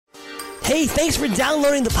Hey, thanks for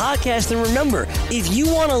downloading the podcast. And remember, if you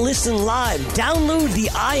want to listen live, download the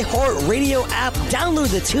iHeartRadio app,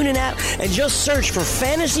 download the TuneIn app, and just search for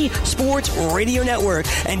Fantasy Sports Radio Network,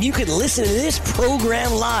 and you can listen to this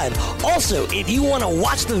program live. Also, if you want to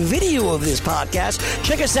watch the video of this podcast,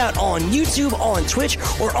 check us out on YouTube, on Twitch,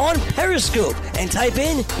 or on Periscope, and type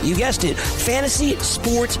in, you guessed it, Fantasy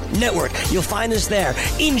Sports Network. You'll find us there.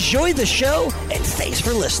 Enjoy the show, and thanks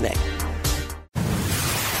for listening.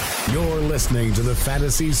 You're listening to the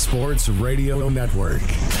Fantasy Sports Radio Network.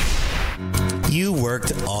 You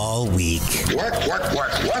worked all week. Work.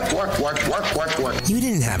 You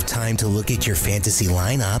didn't have time to look at your fantasy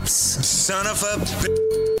lineups. Son of a...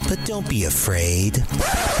 But don't be afraid.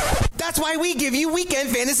 That's why we give you Weekend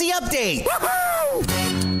Fantasy Update.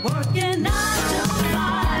 Woohoo! Working 9 to 5.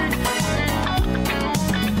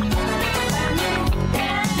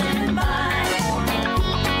 Getting by.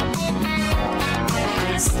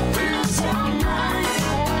 This is your night.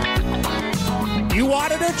 You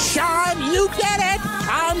wanted it, Sean? You get it.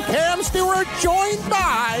 I'm Cam Stewart, joined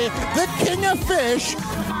by the King of Fish,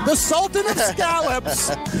 the Sultan of Scallops,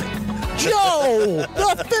 Joe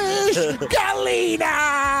the Fish Galena.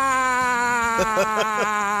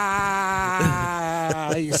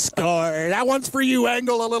 He scored. That one's for you,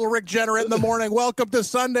 Angle, a little Rick Jenner in the morning. Welcome to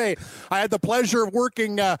Sunday. I had the pleasure of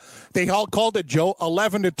working, they all called it, Joe,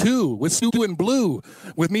 11 to 2 with Stu and Blue,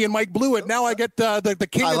 with me and Mike Blewett. Now I get the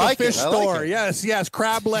King of the Fish store. Yes,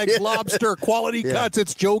 crab legs, lobster, quality cuts.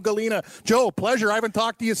 It's Joe Galena. Joe, pleasure. I haven't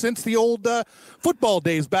talked to you since the old football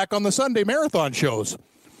days back on the Sunday marathon shows.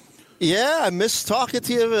 Yeah, I miss talking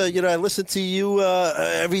to you. I listen to you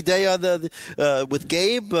every day on with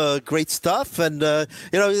Gabe. Great stuff, and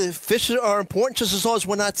fish are important just as long as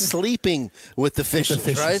we're not sleeping with the fishes,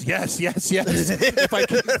 right? Yes. if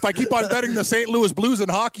I keep on betting the St. Louis Blues in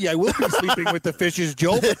hockey, I will be sleeping with the fishes,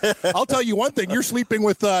 Joe. But I'll tell you one thing: you're sleeping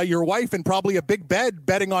with your wife in probably a big bed,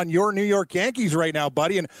 betting on your New York Yankees right now,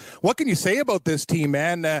 buddy. And what can you say about this team,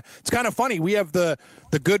 man? It's kind of funny. We have the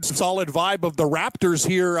good, solid vibe of the Raptors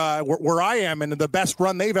here where I am, and the best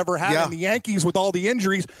run they've ever had. And the Yankees, with all the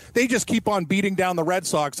injuries, they just keep on beating down the Red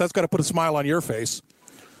Sox. That's got to put a smile on your face.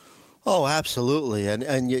 Oh, absolutely.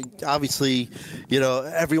 And you, obviously,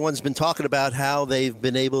 everyone's been talking about how they've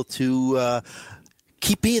been able to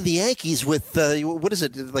keep being the Yankees with,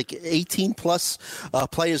 18-plus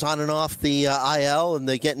players on and off the IL, and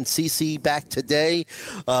they're getting CC back today.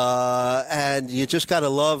 And you just got to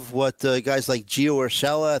love what guys like Gio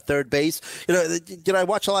Urshela at third base. I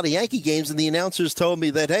watch a lot of Yankee games, and the announcers told me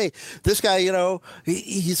that, hey, this guy,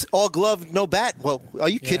 he's all glove, no bat. Well, are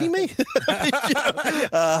you kidding me?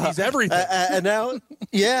 He's everything. And now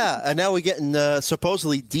we're getting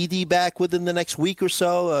supposedly Didi back within the next week or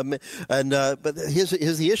so. But here's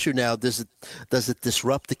the issue now. Does it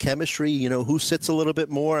disrupt the chemistry? Who sits a little bit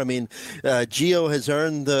more? I mean, Gio has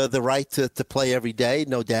earned the right to play every day,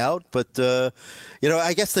 no doubt. But,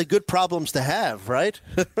 I guess they're good problems to have, right?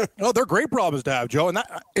 No, they're great problems to have, Joe. And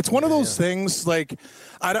it's one of those things, like,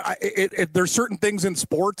 there's certain things in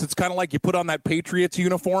sports. It's kind of like you put on that Patriots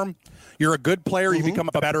uniform. You're a good player, you become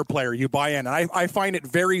a better player, you buy in. And I find it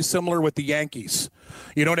very similar with the Yankees.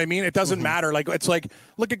 You know what I mean? It doesn't matter. Like, it's like,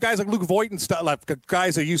 look at guys like Luke Voigt and stuff, like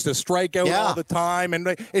guys that used to strike out all the time.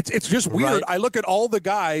 And it's just weird. Right. I look at all the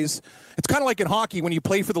guys. It's kind of like in hockey, when you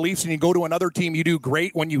play for the Leafs and you go to another team, you do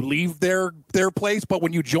great when you leave their place. But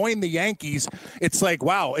when you join the Yankees, it's like,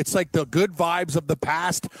 wow, it's like the good vibes of the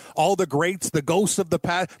past, all the greats, the ghosts of the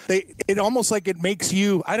past. It almost like it makes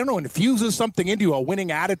you, I don't know, infuses something into you, a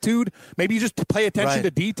winning attitude. Maybe you just pay attention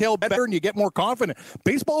to detail better and you get more confident.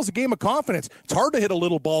 Baseball is a game of confidence. It's hard to hit a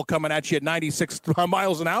little ball coming at you at 96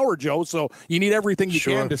 miles an hour, Joe. So you need everything you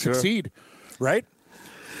can to succeed, right?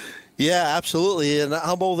 Yeah, absolutely. And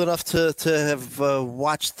I'm old enough to have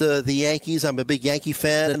watched the Yankees. I'm a big Yankee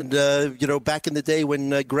fan. And, back in the day when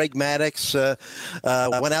Greg Maddux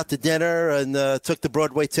went out to dinner and took the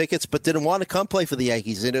Broadway tickets but didn't want to come play for the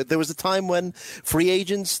Yankees. And there was a time when free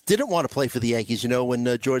agents didn't want to play for the Yankees,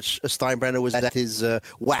 when George Steinbrenner was at his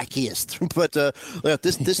wackiest. But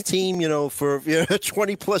this team, for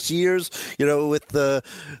 20-plus years, with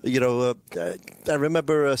I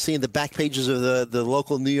remember seeing the back pages of the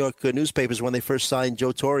local New York newspapers when they first signed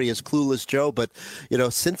Joe Torre as Clueless Joe, but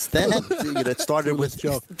since then it started with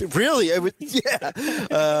Joe. Really, and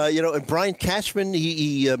Brian Cashman,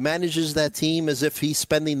 he manages that team as if he's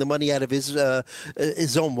spending the money out of his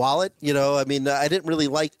own wallet. I didn't really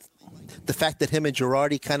like the fact that him and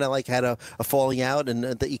Girardi kind of like had a falling out and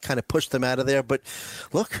that he kind of pushed them out of there. But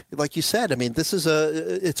look, like you said, this is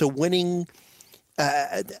it's a winning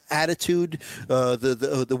attitude,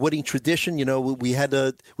 the winning tradition.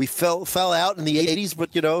 We fell out in the 80s, but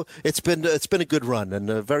it's been a good run,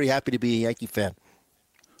 and very happy to be a Yankee fan.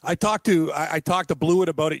 I talked to Blewett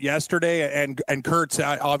about it yesterday, and Kurtz,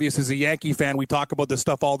 obviously, is a Yankee fan. We talk about this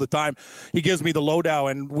stuff all the time. He gives me the lowdown,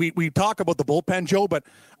 and we talk about the bullpen, Joe, but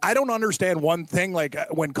I don't understand one thing. Like,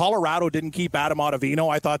 when Colorado didn't keep Adam Ottavino,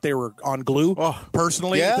 I thought they were on glue.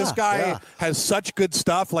 Personally, this guy has such good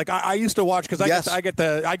stuff. Like, I used to watch, because I get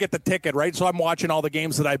the ticket, right? So I'm watching all the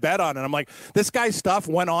games that I bet on, and I'm like, this guy's stuff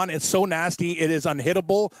went on. It's so nasty. It is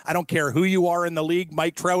unhittable. I don't care who you are in the league,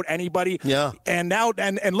 Mike Trout, anybody. Yeah. And now,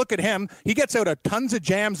 and look at him. He gets out tons of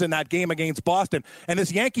jams in that game against Boston. And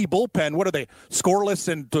this Yankee bullpen, what are they? Scoreless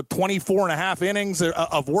in 24 and a half innings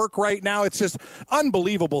of work right now. It's just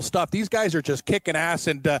unbelievable stuff. These guys are just kicking ass,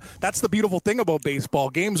 and that's the beautiful thing about baseball.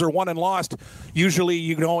 Games are won and lost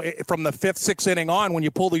usually, from the fifth, sixth inning on when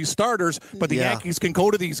you pull these starters, but the Yankees can go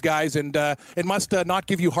to these guys, and it must not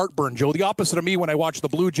give you heartburn, Joe. The opposite of me when I watch the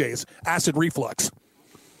Blue Jays. Acid reflux.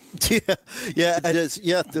 Yeah, it is.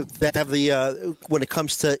 Yeah, they have the when it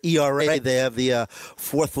comes to ERA, they have the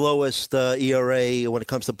fourth lowest ERA. When it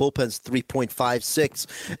comes to bullpens,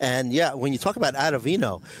 3.56. And when you talk about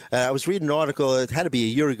Ottavino, I was reading an article. It had to be a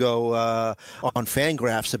year ago on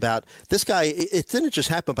Fangraphs about this guy. It didn't just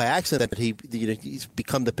happen by accident that he's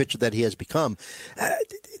become the pitcher that he has become.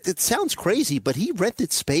 It sounds crazy, but he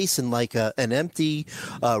rented space in like an empty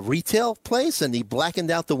retail place, and he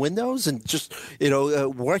blackened out the windows and just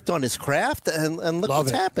worked on his craft, and look what's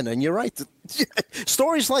happened. And you're right,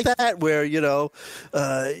 stories like that where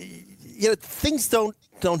things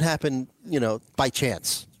don't happen by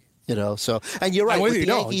chance. So, and you're right, with the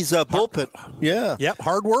Yankees bullpen.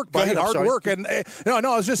 Hard work, buddy, hard work. And no,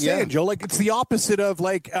 I was just saying, Joe, like, it's the opposite of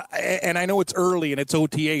and I know it's early and it's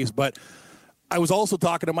OTAs, but I was also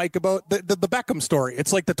talking to Mike about the Beckham story.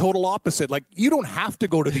 It's like the total opposite. Like, you don't have to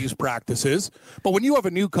go to these practices, but when you have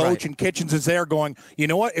a new coach and Kitchens is there going, you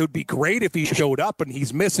know what, it would be great if he showed up, and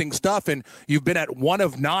he's missing stuff, and you've been at 1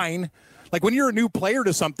 of 9. Like, when you're a new player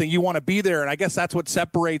to something, you want to be there, and I guess that's what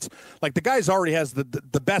separates. Like, the guy's already has the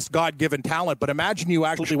best God-given talent, but imagine you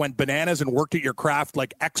actually went bananas and worked at your craft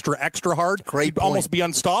like extra hard. You'd almost be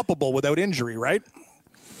unstoppable without injury, right?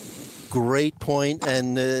 Great point,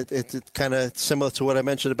 and it's kind of similar to what I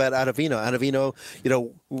mentioned about Ottavino.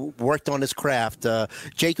 Ottavino, worked on his craft.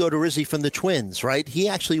 Jake Odorizzi from the Twins, right? He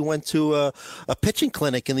actually went to a pitching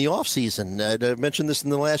clinic in the offseason. I mentioned this in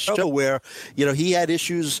the last show where, he had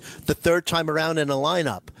issues the third time around in a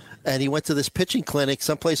lineup. And he went to this pitching clinic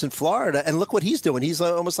someplace in Florida, and look what he's doing. He's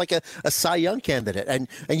almost like a Cy Young candidate. And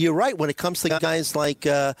you're right, when it comes to guys like,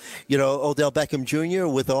 Odell Beckham Jr.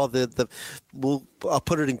 with all I'll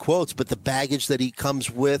put it in quotes, but the baggage that he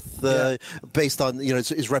comes with based on,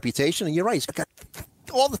 his reputation. And you're right, he's got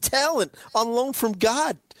all the talent on loan from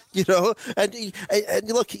God. And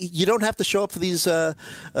look, you don't have to show up for these. They're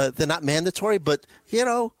not mandatory, but,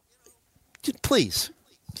 please,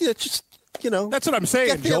 just. That's what I'm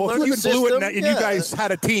saying, Joe. If you blew it and you guys had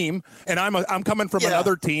a team, and I'm coming from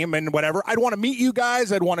another team and whatever, I'd want to meet you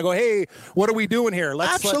guys. I'd want to go, hey, what are we doing here?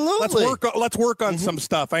 Let's work on some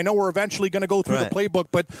stuff. I know we're eventually going to go through the playbook,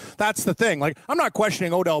 but that's the thing. Like, I'm not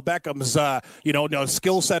questioning Odell Beckham's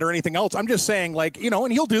skill set or anything else. I'm just saying,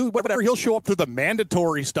 and he'll do whatever. He'll show up to the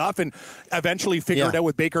mandatory stuff and eventually figure it out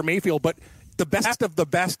with Baker Mayfield. But the best of the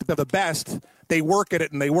best of the best, they work at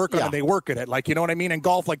it and they work on it and they work at it. Like, you know what I mean? In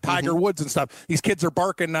golf, like Tiger Woods and stuff, these kids are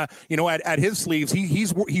barking, at his sleeves.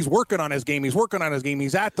 He's working on his game. He's working on his game.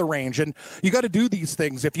 He's at the range. And you got to do these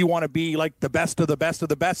things if you want to be like the best of the best of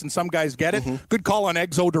the best. And some guys get it. Good call on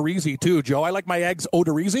Eggs Odorizzi too, Joe. I like my Eggs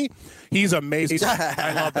Odorizzi. He's amazing.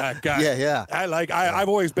 I love that guy. I've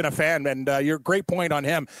always been a fan, and you're a great point on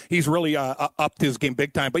him. He's really upped his game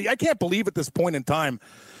big time. But I can't believe at this point in time,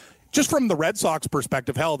 just from the Red Sox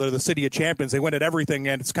perspective, hell, they're the city of champions. They win at everything,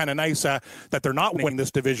 and it's kind of nice that they're not winning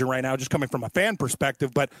this division right now, just coming from a fan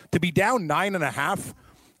perspective. But to be down 9.5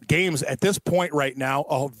 games at this point right now,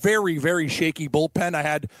 a very, very shaky bullpen. I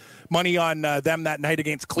had money on them that night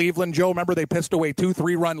against Cleveland. Joe, remember they pissed away 2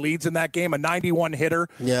 3-run leads in that game. A 91 hitter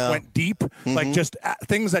went deep. Like, just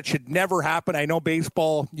things that should never happen. I know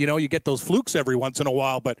baseball, you get those flukes every once in a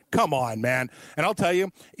while, but come on, man. And I'll tell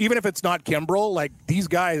you, even if it's not Kimbrel, like, these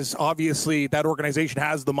guys, obviously that organization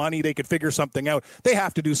has the money. They could figure something out. They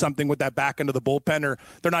have to do something with that back end of the bullpen, or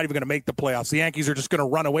they're not even going to make the playoffs. The Yankees are just going to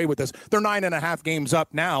run away with this. They're 9.5 games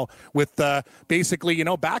up now with basically,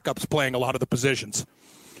 backups playing a lot of the positions.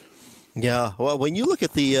 Yeah, well, when you look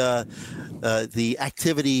at the the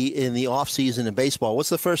activity in the offseason in baseball, what's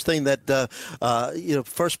the first thing that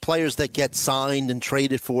first players that get signed and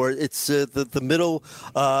traded for? It's the middle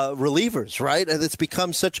relievers, right? And it's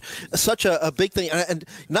become such a big thing. And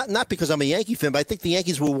not because I'm a Yankee fan, but I think the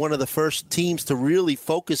Yankees were one of the first teams to really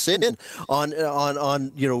focus in on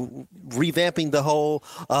revamping the whole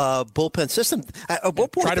bullpen system.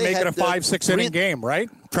 Try to make it a 5-6 inning game, right?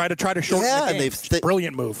 Try to shorten the game.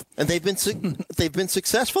 Brilliant move. And they've been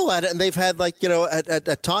successful at it, and they've had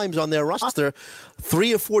at times on their roster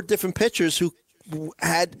 3 or 4 different pitchers who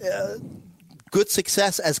had good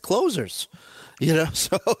success as closers.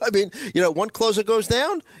 So I mean, one closer goes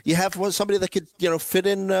down, you have somebody that could, fit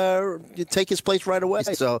in, take his place right away.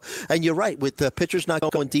 So, and you're right, with the pitchers not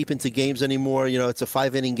going deep into games anymore. It's a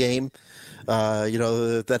 5-inning game.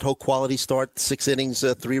 That whole quality start, 6 innings,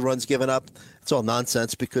 3 runs given up. It's all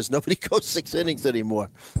nonsense because nobody goes 6 innings anymore.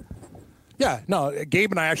 Yeah, no,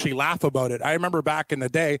 Gabe and I actually laugh about it. I remember back in the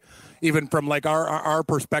day, even from like our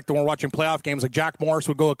perspective when we're watching playoff games, like Jack Morris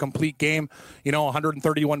would go a complete game,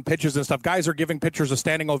 131 pitches and stuff. Guys are giving pitchers a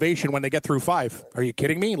standing ovation when they get through 5. Are you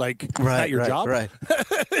kidding me? Like, is that your job? Right.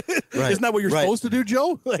 Isn't that what you're supposed to do,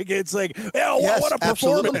 Joe? Like, it's like, yes, what a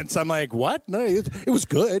absolutely. performance. I'm like, what? No, it was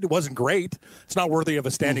good. It wasn't great. It's not worthy of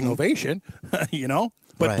a standing ovation,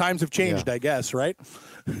 But times have changed, I guess, right?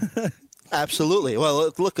 Absolutely. Well,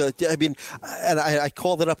 look, I mean, and I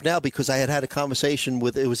called it up now because I had a conversation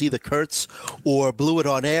with, it was either Kurtz or Blew It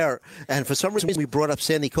on Air, and for some reason we brought up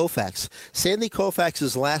Sandy Koufax. Sandy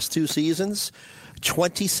Koufax's last 2 seasons,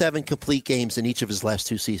 27 complete games in each of his last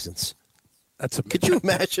 2 seasons. Could you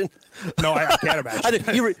imagine? No, I can't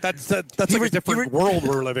imagine. That's like a different world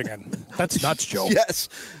we're living in. That's nuts, Joe. Yes.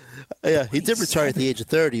 Yeah, he did retire at the age of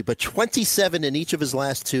 30, but 27 in each of his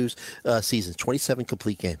last 2 seasons, 27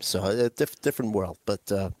 complete games. So a different world. But,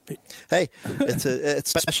 hey, it's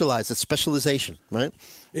specialized. It's specialization, right?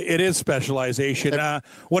 It is specialization.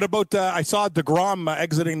 What about I saw DeGrom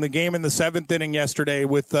exiting the game in the 7th inning yesterday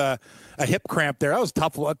with a hip cramp there. That was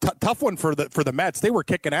tough one for the Mets. They were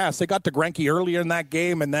kicking ass. They got to Greinke earlier in that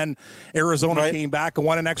game, and then Arizona came back and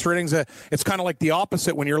won in extra innings. It's kind of like the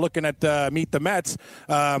opposite when you're looking at Meet the Mets.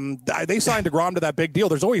 They signed DeGrom to that big deal.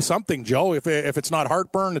 There's always something, Joe. If it's not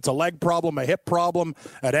heartburn, it's a leg problem, a hip problem,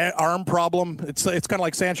 an arm problem. It's kind of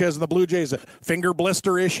like Sanchez and the Blue Jays, a finger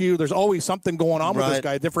blister issue. There's always something going on with this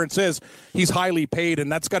guy. The difference is he's highly paid,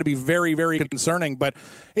 and that's got to be very, very concerning. But,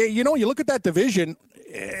 you look at that division,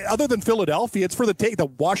 other than Philadelphia, it's for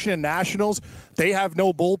the Washington Nationals. They have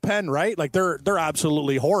no bullpen, right? Like they're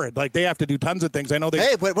absolutely horrid. Like they have to do tons of things. I know they.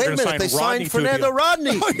 Hey, wait a minute! They signed Fernando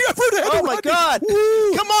Rodney. Oh, yeah, Fernando my Rodney. God!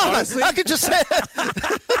 Woo. Come on! Honestly, I could just say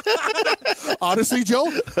it. Honestly,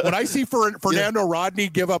 Joe, when I see Fernando Rodney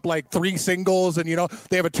give up like 3 singles, and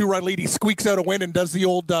they have a 2-run lead, he squeaks out a win and does the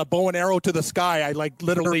old bow and arrow to the sky. I like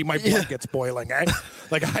literally my blood gets boiling.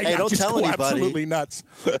 Like I don't just tell go anybody. absolutely nuts.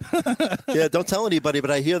 Yeah, don't tell anybody. But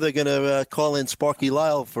I hear they're going to call in Sparky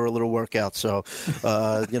Lyle for a little workout. So,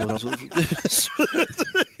 honestly,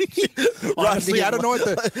 I don't know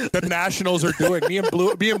what the Nationals are doing. Me and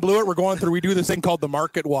Blewett, we're going through. We do this thing called the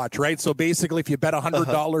Market Watch, right? So basically, if you bet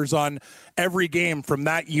 $100 on every game from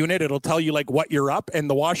that unit, it'll tell you like what you're up. And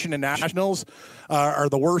the Washington Nationals are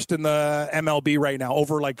the worst in the MLB right now.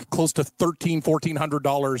 Over like close to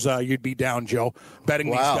 $1,400 you'd be down, Joe, betting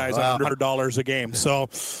these guys $100 a game. So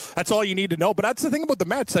that's all you need to know. But that's the thing about the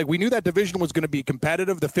Mets. Like we knew that division was going to be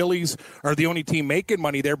competitive. The Phillies are the only team making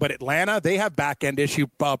money there, but Atlanta, they have back end issue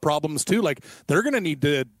problems too. Like they're going to need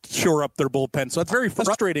to shore up their bullpen. So it's very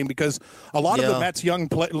frustrating because a lot of the Mets young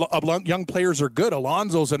players are good.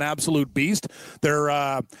 Alonso's an absolute beast.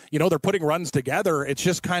 They're they're putting runs together. It's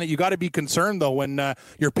just kind of, you got to be concerned though when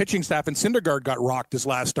your pitching staff and Syndergaard got rocked his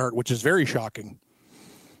last start, which is very shocking.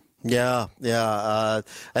 Yeah.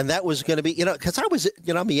 And that was going to be, because I was,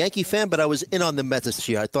 I'm a Yankee fan, but I was in on the Mets this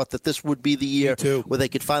year. I thought that this would be the year where they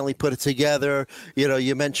could finally put it together.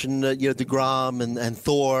 You mentioned, DeGrom and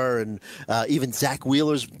Thor, and even Zach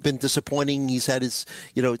Wheeler's been disappointing. He's had his,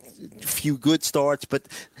 few good starts, but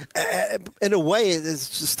in a way,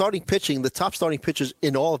 it's starting pitching. The top starting pitchers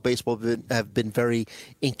in all of baseball have been very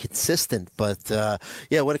inconsistent. But,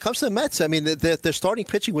 when it comes to the Mets, I mean, their starting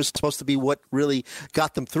pitching was supposed to be what really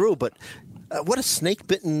got them through. But what a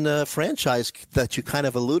snake-bitten franchise that you kind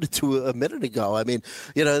of alluded to a minute ago. I mean,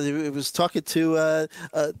 I was talking to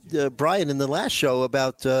Brian in the last show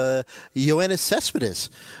about Yoenis Cespedes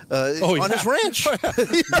on his ranch.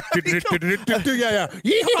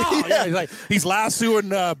 Yeah. He's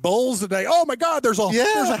lassoing bulls today. Oh my God, there's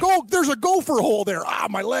a gopher hole there.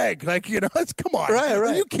 My leg. Come on. Right.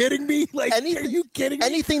 Are you kidding me? Are you kidding me?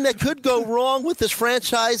 Anything that could go wrong with this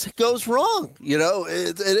franchise goes wrong.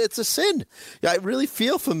 It's a sin. I really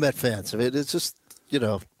feel for Met fans. I mean, it's just,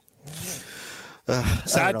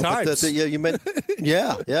 sad times. You meant,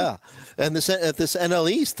 yeah. And this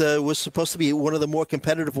NL East was supposed to be one of the more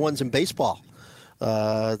competitive ones in baseball.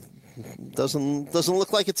 Doesn't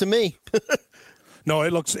look like it to me. No,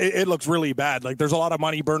 it looks really bad. Like there's a lot of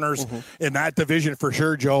money burners in that division for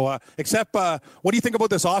sure, Joe. Except, what do you think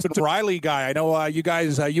about this Austin Riley guy? I know you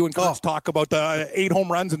guys, you and Chris talk about the 8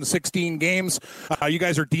 home runs in the 16 games. You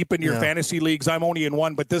guys are deep into your fantasy leagues. I'm only in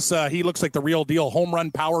one, but this he looks like the real deal. Home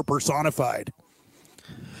run power personified.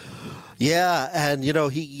 Yeah, and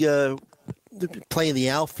he playing the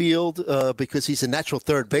outfield because he's a natural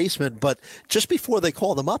third baseman. But just before they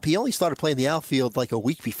called him up, he only started playing the outfield like a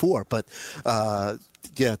week before. But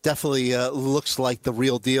definitely looks like the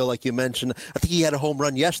real deal, like you mentioned. I think he had a home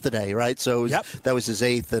run yesterday, right? So that was his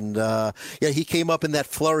 8th. And he came up in that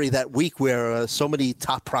flurry that week where so many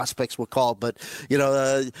top prospects were called. But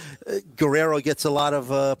Guerrero gets a lot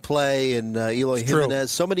of play, and Eloy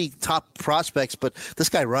Jimenez, so many top prospects. But this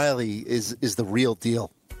guy Riley is the real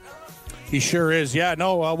deal. He sure is. Yeah,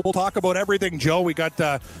 no, we'll talk about everything, Joe. We got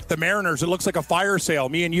the Mariners. It looks like a fire sale.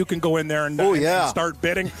 Me and you can go in there and start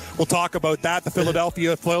bidding. We'll talk about that. The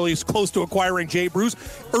Philadelphia Phillies close to acquiring Jay Bruce.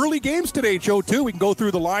 Early games today, Joe, too. We can go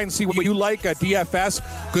through the line, see what you like. DFS,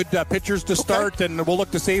 good pitchers to start, and we'll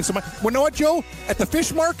look to save some money. Well, you know what, Joe? At the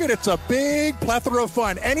fish market, it's a big plethora of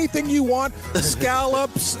fun. Anything you want,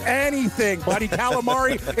 scallops, anything, buddy.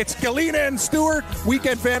 Calamari. It's Galena and Stewart.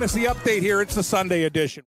 Weekend Fantasy Update here. It's the Sunday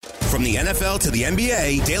edition. From the NFL to the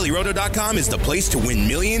NBA, DailyRoto.com is the place to win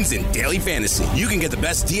millions in daily fantasy. You can get the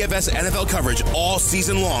best DFS NFL coverage all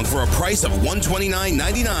season long for a price of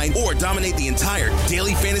 $129.99 or dominate the entire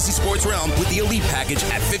daily fantasy sports realm with the Elite Package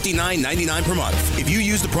at $59.99 per month. If you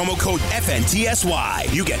use the promo code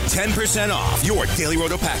FNTSY, you get 10% off your Daily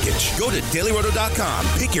Roto package. Go to DailyRoto.com,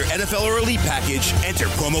 pick your NFL or Elite Package, enter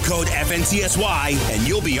promo code FNTSY, and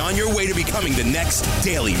you'll be on your way to becoming the next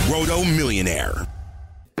Daily Roto millionaire.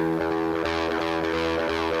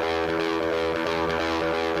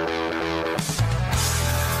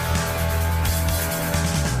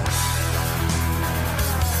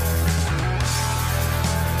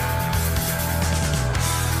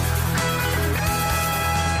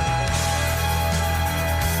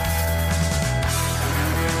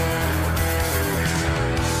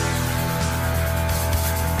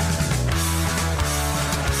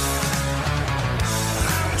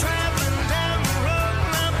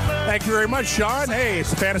 Thank you very much, Sean. Hey,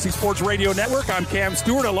 it's the Fantasy Sports Radio Network. I'm Cam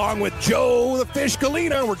Stewart along with Joe the Fish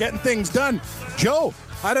Galena. We're getting things done. Joe,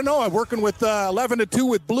 I don't know. I'm working with 11 to 2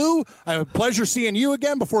 with Blue. I have a pleasure seeing you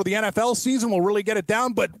again before the NFL season. We'll really get it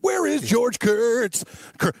down. But where is George Kurtz?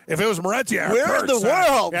 If it was Moretz, where in the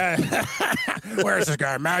world? Where's this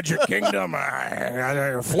guy? Magic Kingdom,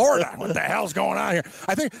 Florida. What the hell's going on here?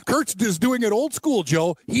 I think Kurtz is doing it old school,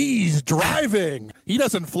 Joe. He's driving. He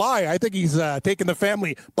doesn't fly. I think he's taking the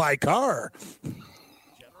family by car.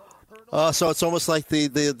 So it's almost like the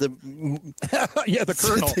yeah, the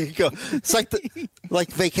Colonel. It's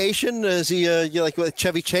like vacation. Is he like with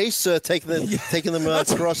Chevy Chase taking them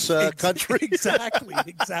across country? Exactly.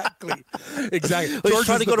 Well, he's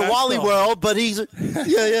trying to go to Wally World, but he's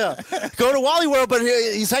go to Wally World, but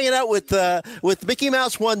he's hanging out with Mickey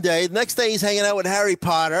Mouse one day. The next day he's hanging out with Harry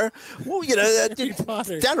Potter. Well,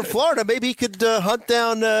 down in Florida, maybe he could hunt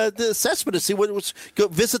down the Cespedes, see go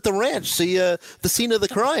visit the ranch, see the scene of the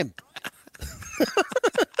crime.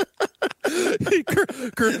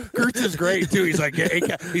 Kurtz is great too. He's like,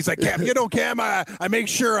 Cam, Cam, I make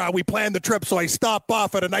sure we plan the trip, so I stop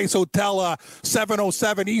off at a nice hotel,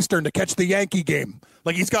 7:07 Eastern, to catch the Yankee game.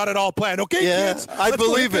 Like, he's got it all planned. Okay, kids, I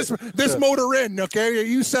believe it. This motor in. Okay,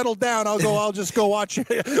 you settle down. I'll just go watch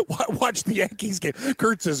the Yankees game.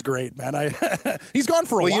 Kurtz is great, man. He's gone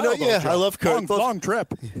for a while. I love Kurtz. Long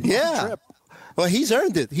trip. Yeah. Well, he's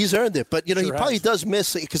earned it. He's earned it. But, he probably does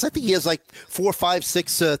miss it because I think he has like 4, 5,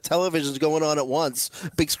 6 televisions going on at once,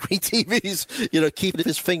 big screen TVs, keeping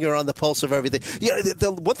his finger on the pulse of everything.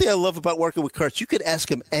 The one thing I love about working with Kurtz, you could ask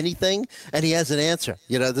him anything and he has an answer.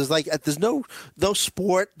 There's no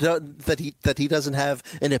sport that he doesn't have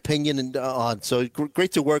an opinion on. So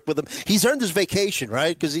great to work with him. He's earned his vacation,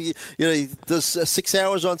 right? Because he does 6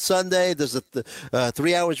 hours on Sunday, does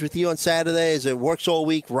 3 hours with you on Saturdays, it works all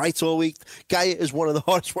week, writes all week. Guy is one of the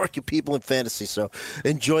hardest working people in fantasy, so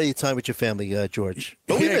enjoy your time with your family, George.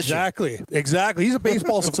 Yeah, exactly. He's a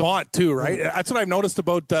baseball savant too, right? That's what I've noticed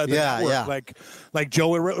about the network. Like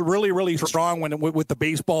Joe, really, really strong with the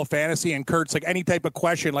baseball fantasy and Kurt's like any type of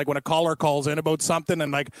question, like when a caller calls in about something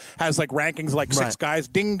and like has like rankings like 6 guys,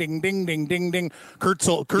 ding, ding, ding, ding, ding, ding. Kurt's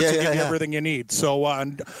will give you everything you need. So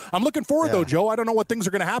I'm looking forward though, Joe. I don't know what things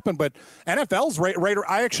are going to happen, but NFL's right.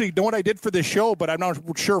 I actually know what I did for this show, but I'm not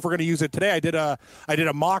sure if we're going to use it today. I did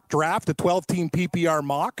a mock draft, a 12-team PPR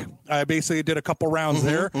mock. I basically did a couple rounds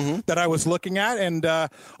that I was looking at, and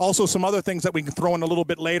also some other things that we can throw in a little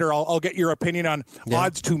bit later. I'll get your opinion on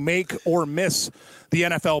odds to make or miss the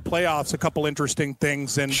NFL playoffs. A couple interesting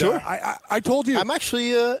things, and I told you I'm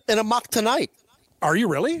actually in a mock tonight. Are you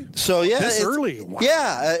really? So this early? Wow.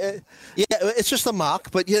 Yeah, it's just a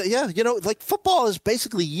mock, but like football is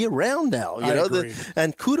basically year round now. I agree.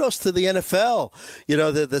 And kudos to the NFL.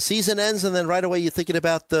 The season ends, and then right away you're thinking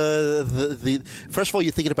about the first of all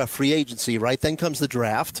you're thinking about free agency, right? Then comes the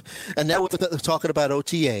draft, and now we're talking about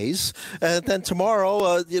OTAs, and then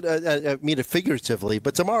tomorrow, I mean it figuratively,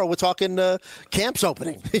 but tomorrow we're talking camps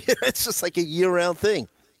opening. It's just like a year round thing.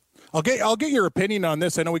 I'll get your opinion on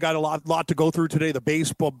this. I know we got a lot to go through today. The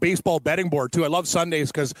baseball betting board too. I love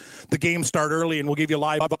Sundays because the games start early, and we'll give you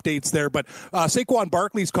live updates there. But Saquon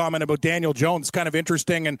Barkley's comment about Daniel Jones is kind of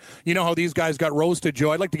interesting, and you know how these guys got roasted,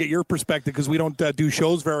 Joe. I'd like to get your perspective because we don't do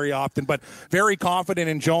shows very often. But very confident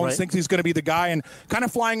in Jones, thinks he's going to be the guy, and kind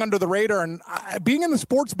of flying under the radar. And being in the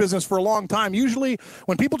sports business for a long time, usually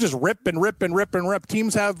when people just rip,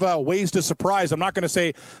 teams have ways to surprise. I'm not going to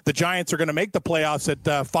say the Giants are going to make the playoffs at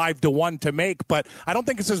 5-1 to make, but I don't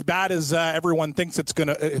think it's as bad as everyone thinks it's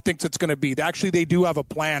gonna be. Actually, they do have a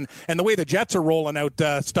plan, and the way the Jets are rolling out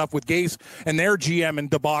stuff with Gase and their GM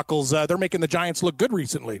and debacles, they're making the Giants look good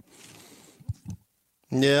recently.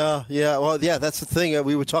 Yeah. Well, that's the thing.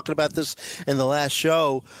 We were talking about this in the last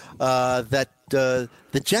show that.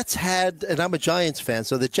 The Jets had, and I'm a Giants fan,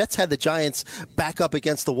 so the Jets had the Giants back up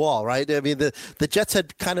against the wall, right? I mean, the Jets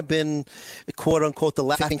had kind of been, quote unquote, the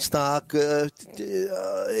laughingstock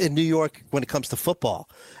in New York when it comes to football,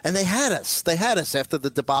 and they had us. They had us after the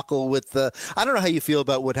debacle with. I don't know how you feel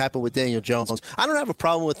about what happened with Daniel Jones. I don't have a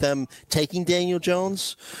problem with them taking Daniel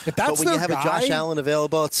Jones, if that's but when you have a Josh Allen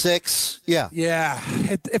available at 6,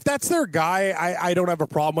 if that's their guy, I don't have a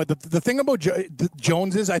problem with it. The thing about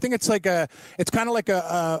Jones is, I think it's kind of like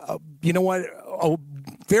a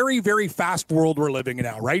very, very fast world we're living in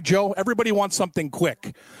now, right, Joe? Everybody wants something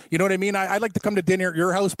quick. You know what I mean? I'd like to come to dinner at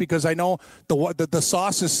your house because I know the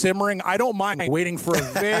sauce is simmering. I don't mind waiting for a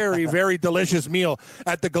very, very delicious meal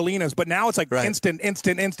at the Galena's, but now it's like instant,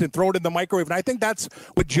 throw it in the microwave. And I think that's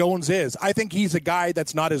what Jones is. I think he's a guy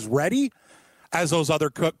that's not as ready as those other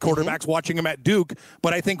quarterbacks watching him at Duke,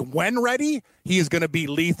 but I think when ready, he is going to be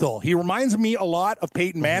lethal. He reminds me a lot of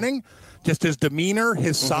Peyton Manning. Just his demeanor,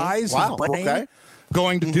 his size, his brain,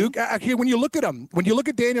 going to Duke. Actually, when you look at him, when you look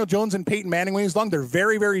at Daniel Jones and Peyton Manning when he's young, they're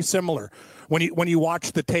very, very similar when you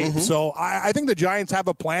watch the tape. So I think the Giants have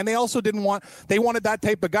a plan. They also they wanted that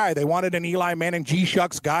type of guy. They wanted an Eli Manning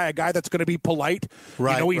G-Shucks guy, a guy that's going to be polite.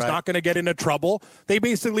 He's not going to get into trouble. They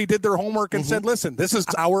basically did their homework and said, listen, this is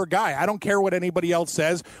our guy. I don't care what anybody else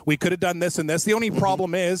says. We could have done this and this. The only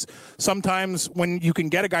problem is sometimes when you can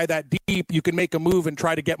get a guy that deep, you can make a move and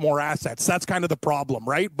try to get more assets. That's kind of the problem,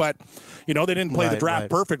 right? But, they didn't play the draft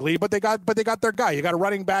perfectly, but they got their guy. You got a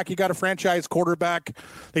running back. You got a franchise quarterback.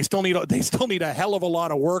 They still need a hell of a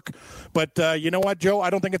lot of work. But you know what, Joe? I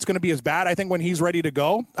don't think it's going to be as bad. I think when he's ready to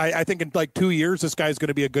go, I think in like 2 years, this guy's going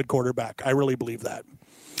to be a good quarterback. I really believe that.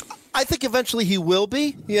 I think eventually he will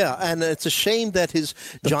be, and it's a shame that his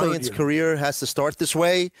Giants career has to start this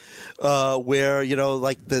way, where,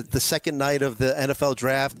 like the second night of the NFL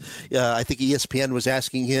draft, I think ESPN was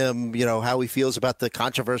asking him, how he feels about the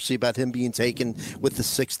controversy about him being taken with the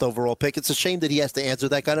 6th overall pick. It's a shame that he has to answer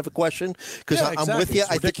that kind of a question because I'm with you.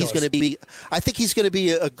 I think he's going to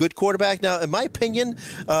be a good quarterback. Now, in my opinion,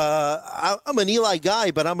 I'm an Eli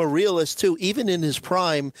guy, but I'm a realist too. Even in his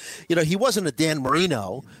prime, he wasn't a Dan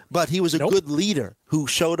Marino, but he was a good leader who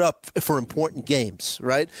showed up for important games,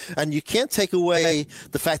 right? And you can't take away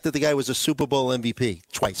the fact that the guy was a Super Bowl MVP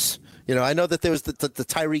twice, You know, I know that there was the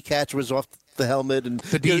Tyree catch was off the helmet and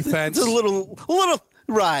the defense. A little.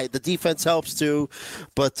 Right, the defense helps too,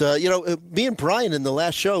 but me and Brian in the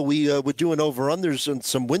last show we were doing over/unders and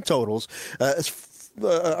some win totals.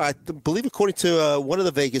 I believe, according to one of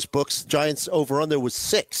the Vegas books, Giants over/under was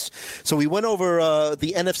 6. So we went over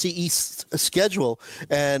the NFC East schedule,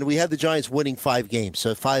 and we had the Giants winning 5 games,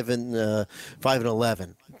 so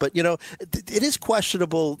 5-11. But it is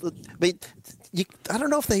questionable. I mean, I don't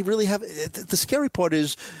know if they really have. The scary part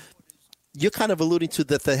is, you're kind of alluding to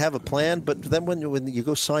that they have a plan, but then when you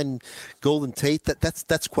go sign Golden Tate,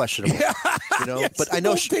 that's questionable. Yeah. Yes, but I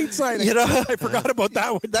know Tate signing. I forgot about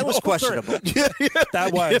that one. That was questionable.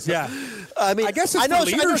 That was, yeah. I mean, I guess it's I know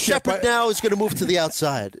leadership, Shepard now is going to move to the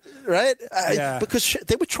outside, right? Yeah. Because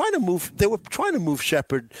they were trying to move. They were trying to move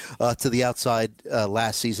Shepard to the outside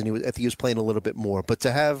last season. I think he was playing a little bit more, but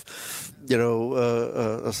to have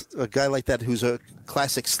a guy like that who's a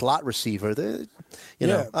classic slot receiver, I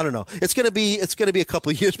don't know. It's going to be a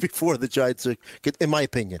couple of years before the Giants are, in my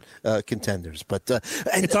opinion, contenders. But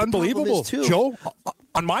it's unbelievable, Joe.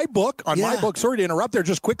 On my book, sorry to interrupt there,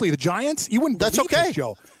 just quickly, the Giants. You wouldn't believe this,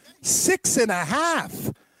 Joe.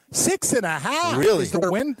 6.5. 6.5. Really? Is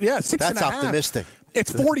the win? Yeah, 6.5. That's optimistic.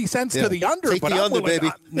 It's 40 cents to the under. Take but the I'm under, willing,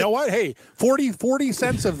 baby. You know what? Hey, 40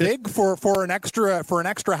 cents a vig for an extra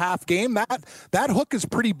half game. That hook is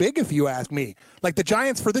pretty big, if you ask me. Like the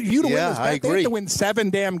Giants, for you to win this bet, they have to win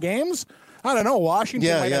 7 damn games. I don't know.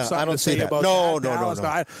 Washington might have something to say about that. No.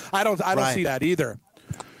 I don't see that either.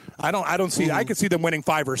 I don't see. I could see them winning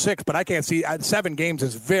 5 or 6, but I can't see 7 games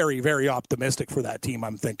is very, very optimistic for that team.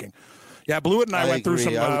 I'm thinking. Yeah, Blewett and I went through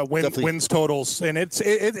some wins totals, and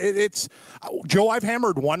it's Joe. I've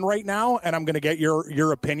hammered one right now, and I'm going to get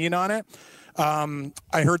your opinion on it.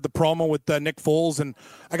 I heard the promo with Nick Foles, and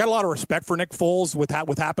I got a lot of respect for Nick Foles with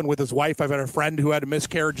what happened with his wife. I've had a friend who had a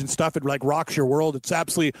miscarriage and stuff. It rocks your world. It's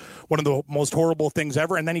absolutely one of the most horrible things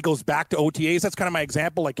ever. And then he goes back to OTAs. That's kind of my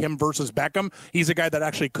example, like him versus Beckham. He's a guy that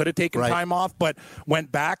actually could have taken time off, but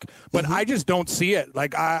went back. But I just don't see it.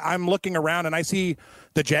 Like I'm looking around and I see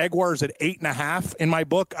the Jaguars at 8.5 in my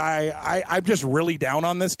book. I'm just really down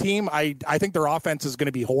on this team. I think their offense is going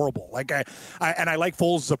to be horrible. Like I like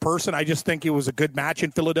Foles as a person. I just think it was a good match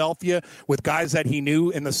in Philadelphia with guys that he knew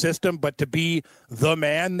in the system. But to be the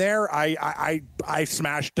man there, I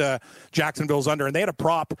smashed Jacksonville's under, and they had a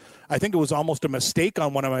prop. I think it was almost a mistake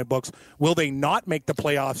on one of my books. Will they not make the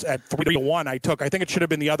playoffs at 3-1? I think it should have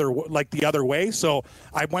been the other way. So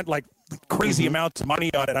I went crazy amounts of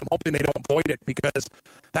money on it. I'm hoping they don't void it because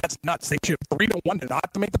that's nuts. They should 3-1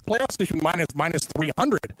 not to make the playoffs. They should be minus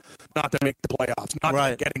 300 not to make the playoffs,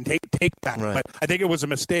 not getting take back. Right. But I think it was a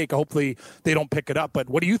mistake. Hopefully they don't pick it up. But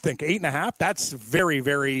what do you think? 8.5? That's very,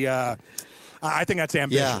 very. I think that's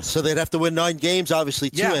ambitious. Yeah, so they'd have to win 9 games. Obviously,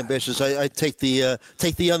 too ambitious. I take the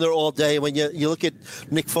under all day. When you look at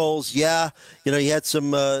Nick Foles, he had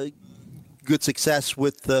some good success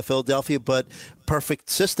with Philadelphia, but perfect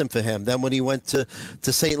system for him. Then when he went to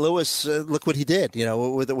St. Louis, look what he did.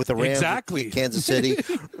 With the Rams, Kansas City.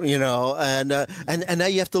 And now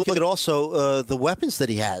you have to look at also the weapons that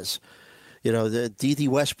he has. The D.D.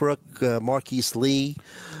 Westbrook, Marquise Lee.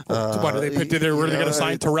 Were they going to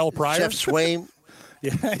sign Terrell Pryor? Jeff Swaim.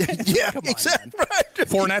 Exactly. Right.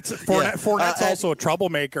 Fournette's also a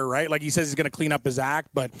troublemaker, right? Like he says he's going to clean up his act,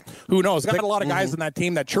 but who knows? Got a lot of guys in that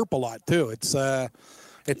team that chirp a lot too.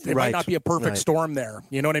 It might not be a perfect storm there.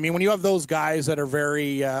 You know what I mean? When you have those guys that are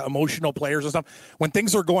very emotional players and stuff, when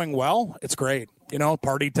things are going well, it's great.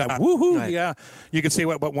 Party time, woohoo! Right. Yeah, you can see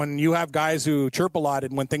what. But when you have guys who chirp a lot,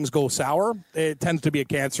 and when things go sour, it tends to be a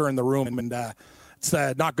cancer in the room, and it's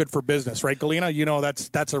not good for business, right, Galena?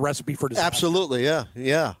 That's a recipe for disaster. Absolutely,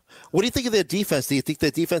 yeah. What do you think of their defense? Do you think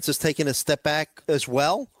their defense is taking a step back as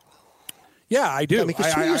well? Yeah, I do.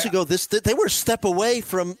 Because 2 years ago, they were a step away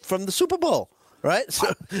from the Super Bowl. Right.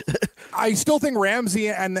 So I still think Ramsey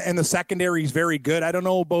and the secondary is very good. I don't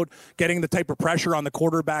know about getting the type of pressure on the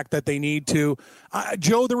quarterback that they need to.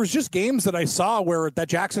 Joe, there was just games that I saw where that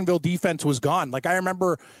Jacksonville defense was gone. Like I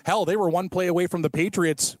remember, they were one play away from the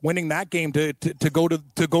Patriots winning that game to go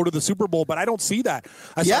to the Super Bowl. But I don't see that.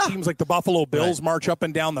 I saw teams like the Buffalo Bills march up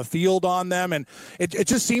and down the field on them, and it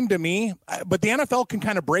just seemed to me. But the NFL can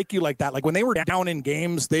kind of break you like that. Like when they were down in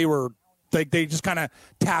games, they just kind of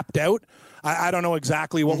tapped out. I don't know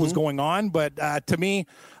exactly what was going on, but to me,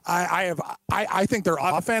 I think their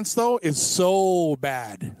offense though is so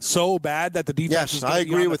bad that the defense is going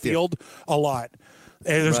to be on the field a lot.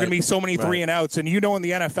 And there's going to be so many 3 and outs, and in the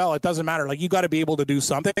NFL, it doesn't matter. Like you got to be able to do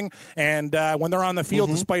something. And when they're on the field,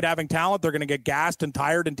 despite having talent, they're going to get gassed and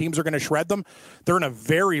tired, and teams are going to shred them. They're in a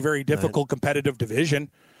very, very difficult competitive division.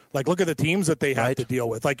 Like, look at the teams that they have to deal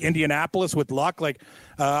with. Like Indianapolis with luck. Like,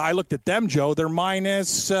 I looked at them, Joe. They're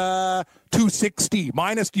minus 260.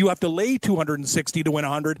 You have to lay 260 to win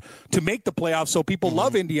 100 to make the playoffs. So people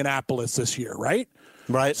love Indianapolis this year, right?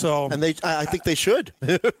 Right. So, and I think they should.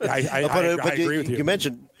 I agree with you. You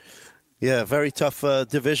mentioned. Yeah, very tough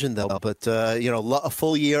division, though. But, a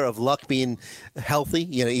full year of Luck being healthy,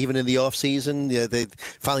 even in the offseason. They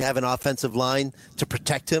finally have an offensive line to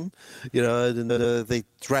protect him. And they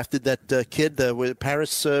drafted that kid,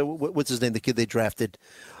 Paris, what's his name, the kid they drafted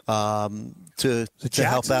to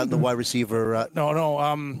help out in the wide receiver.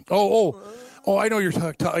 I know you're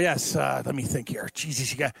talking. Yes, let me think here.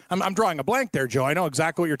 Jesus, I'm drawing a blank there, Joe. I know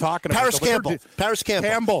exactly what you're talking about. Paris Campbell.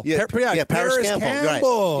 Yeah, Paris Campbell.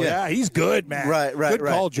 Right. Yeah, he's good, man. Right. Good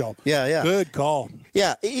call, Joe. Yeah. Good call.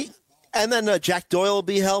 Yeah. And then Jack Doyle will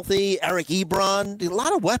be healthy. Eric Ebron. A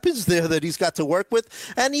lot of weapons there that he's got to work with,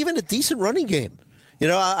 and even a decent running game.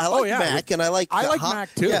 I like Mack, and I like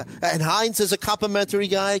Mack too. Yeah, and Hines is a complimentary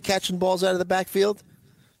guy catching balls out of the backfield.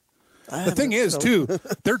 The thing is, too,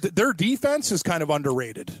 their defense is kind of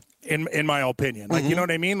underrated, in my opinion. Like, you know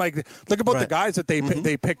what I mean? Like, look about the guys that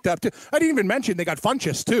they picked up, too. I didn't even mention they got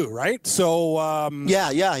Funchess, too, right? So,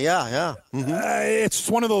 it's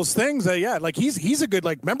one of those things that, like, he's a good,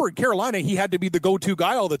 like, remember in Carolina, he had to be the go-to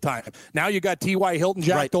guy all the time. Now you got T.Y. Hilton,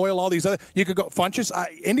 Jack Doyle, all these other, you could go, Funchess.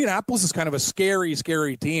 Indianapolis is kind of a scary,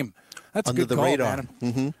 scary team. That's under a good the call, radar.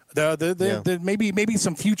 Man. Maybe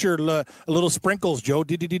some future little sprinkles, Joe. I'm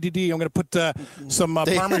going to put some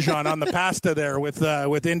Parmesan on the pasta there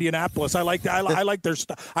with Indianapolis. I like their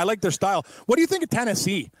style. What do you think of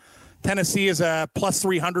Tennessee? Tennessee is a plus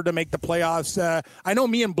 300 to make the playoffs. I know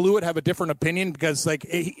me and Blewett have a different opinion because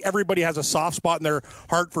everybody has a soft spot in their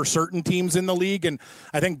heart for certain teams in the league, and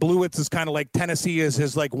I think Blewett's is kind of like Tennessee is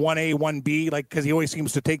his like 1A, 1B, like because he always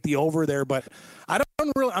seems to take the over there. But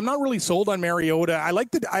I'm not really sold on Mariota.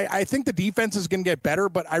 I think the defense is going to get better,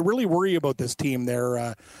 but I really worry about this team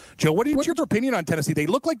there. Joe, what's your opinion on Tennessee? They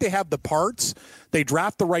look like they have the parts. They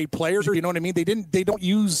draft the right players. You know what I mean? They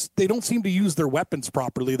don't seem to use their weapons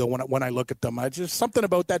properly though. When I look at them, I just something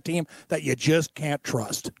about that team that you just can't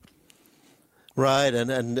trust. Right,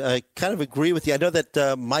 and I kind of agree with you. I know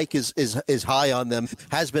that Mike is high on them,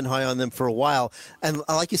 has been high on them for a while. And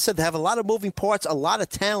like you said, they have a lot of moving parts, a lot of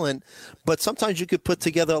talent, but sometimes you could put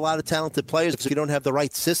together a lot of talented players. If you don't have the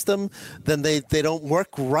right system, then they don't work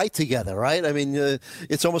right together, right? I mean,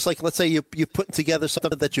 it's almost like, let's say you're putting together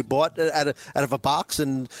something that you bought out of a box,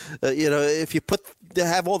 and, if you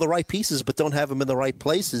have all the right pieces but don't have them in the right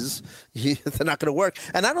places, they're not going to work.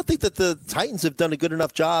 And I don't think that the Titans have done a good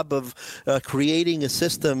enough job of creating a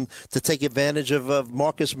system to take advantage of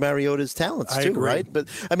Marcus Mariota's talents too, right? But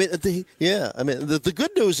I mean, the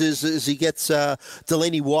good news is he gets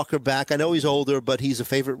Delaney Walker back. I know he's older, but he's a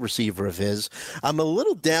favorite receiver of his. I'm a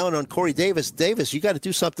little down on Corey Davis. Davis, you got to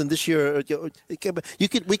do something this year. We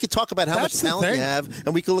could talk about how much talent you have,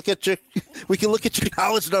 and we can look at your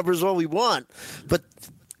college numbers all we want, but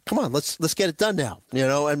come on, let's get it done now,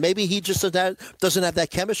 And maybe he just doesn't have that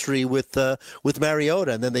chemistry with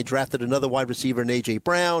Mariota, and then they drafted another wide receiver in A.J.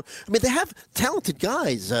 Brown. I mean, they have talented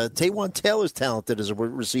guys. Taywan Taylor's talented as a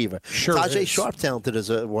receiver. Sure, Tajay Sharp talented as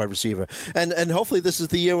a wide receiver, and hopefully this is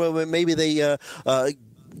the year where maybe they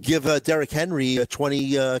give Derrick Henry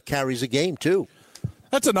 20 carries a game too.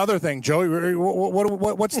 That's another thing, Joey.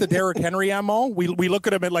 What's the Derrick Henry MO? We look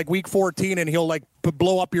at him at like week 14, and he'll like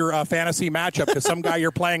blow up your fantasy matchup because some guy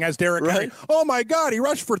you're playing as Derrick Henry. Oh my God, he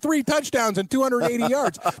rushed for 3 touchdowns and 280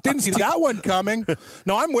 yards. Didn't see that one coming.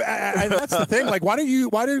 No, that's the thing. Like, why do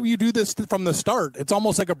you do this from the start? It's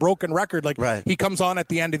almost like a broken record. Like he comes on at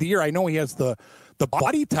the end of the year. I know he has the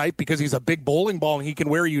body type because he's a big bowling ball and he can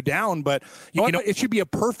wear you down, but it should be a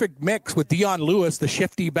perfect mix with Dion Lewis, the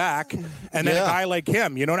shifty back, and then a guy like him.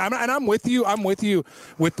 And I'm with you. I'm with you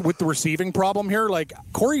with the receiving problem here. Like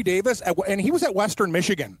Corey Davis, and he was at Western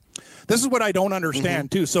Michigan. This is what I don't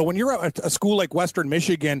understand too. So when you're at a school like Western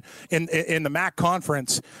Michigan in the MAC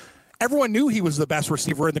conference, everyone knew he was the best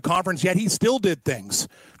receiver in the conference, yet he still did things.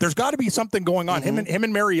 There's got to be something going on. Him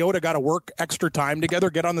and Mariota got to work extra time together,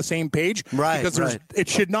 get on the same page. Because it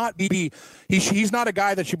should not be he's not a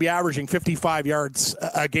guy that should be averaging 55 yards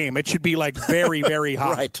a game. It should be like very, very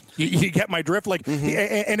high. Right. You get my drift? Like,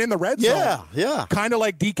 and in the red zone, kind of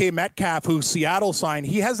like DK Metcalf, who Seattle signed.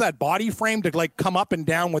 He has that body frame to like come up and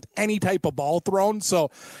down with any type of ball thrown. So,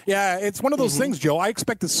 yeah, it's one of those things, Joe. I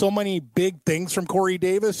expected so many big things from Corey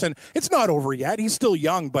Davis, and It's not over yet. He's still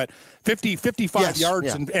young, but 55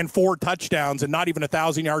 yards and 4 touchdowns and not even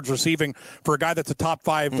 1,000 yards receiving for a guy that's a top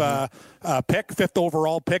 5 pick, 5th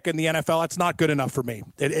overall pick in the NFL. That's not good enough for me.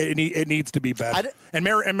 It needs to be better. And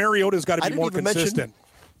Mariota's got to be more consistent.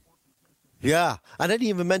 I didn't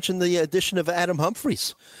even mention the addition of Adam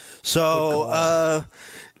Humphries. So,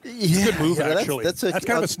 it's a good move, actually. That's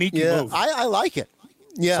kind of a sneaky move. I like it.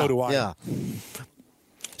 Yeah. So do I. Yeah.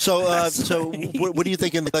 So what are you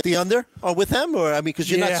thinking? Like the under or with them, or because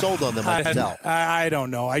you're not sold on them, I can tell. I don't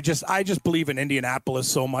know. I just believe in Indianapolis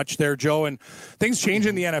so much there, Joe. And things change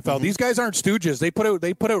in the NFL. These guys aren't stooges. They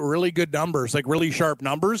put out really good numbers, like really sharp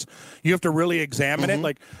numbers. You have to really examine it.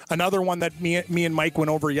 Like another one that me and Mike went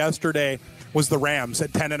over yesterday was the Rams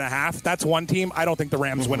at 10.5. That's one team. I don't think the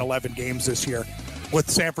Rams win 11 games this year. With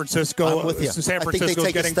San Francisco, San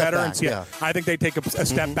Francisco's getting better. I think they take a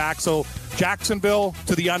step back. So Jacksonville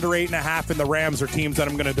to the under 8.5, and the Rams are teams that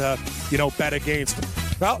I'm going to, bet against.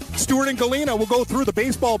 Well, Stuart and Galena will go through the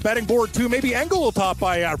baseball betting board too. Maybe Engel will top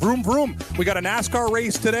by vroom vroom. We got a NASCAR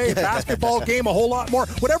race today, basketball game, a whole lot more.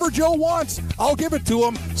 Whatever Joe wants, I'll give it to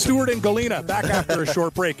him. Stuart and Galena back after a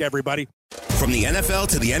short break, everybody. From the NFL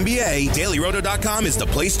to the NBA, DailyRoto.com is the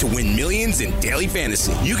place to win millions in daily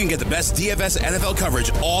fantasy. You can get the best DFS NFL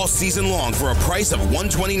coverage all season long for a price of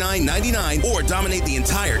 $129.99 or dominate the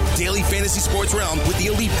entire daily fantasy sports realm with the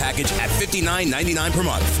Elite Package at $59.99 per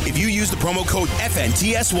month. If you use the promo code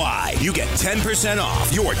FNTSY, you get 10%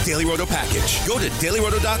 off your Daily Roto package. Go to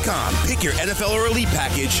DailyRoto.com, pick your NFL or Elite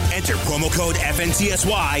Package, enter promo code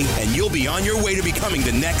FNTSY, and you'll be on your way to becoming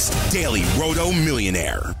the next Daily Roto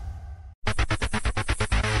millionaire.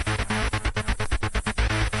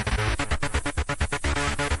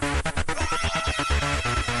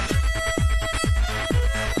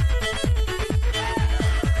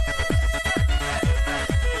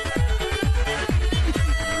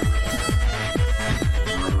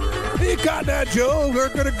 Got that, Joe. We're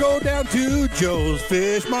going to go down to Joe's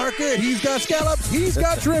Fish Market. He's got scallops. He's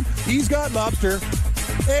got shrimp. He's got lobster.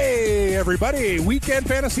 Hey, everybody. Weekend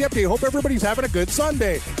fantasy update. Hope everybody's having a good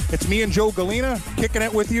Sunday. It's me and Joe Galena kicking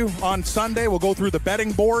it with you on Sunday. We'll go through the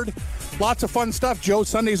betting board. Lots of fun stuff, Joe.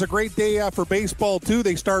 Sunday's a great day for baseball, too.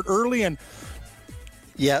 They start early and...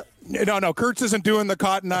 Yeah. No, Kurtz isn't doing the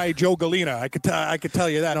Cotton Eye Joe Galena. I could tell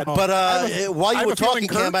you that. But while you were talking,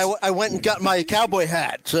 Cam, I went and got my cowboy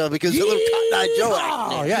hat because the little Cotton Eye Joe hat.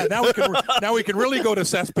 Oh yeah, now we can really go to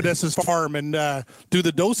Cespedes' farm and do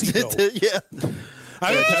the do-si-do. Yeah.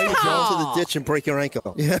 I would tell you, Joe, to the ditch and break your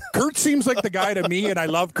ankle. Yeah. Kurtz seems like the guy to me, and I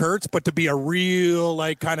love Kurtz, but to be a real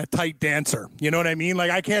kind of tight dancer. You know what I mean?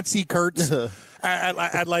 Like I can't see Kurtz.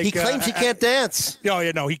 He claims he can't dance. No,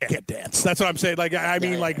 he can't dance. That's what I'm saying. Like I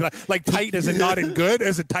mean, like tight as in not in good,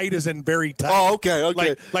 as in tight as in very tight. Oh, okay.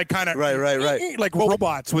 Like kind of right. Like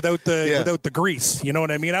robots without the grease. You know what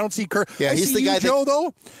I mean? I don't see Kurt. Yeah, he's the guy. Joe,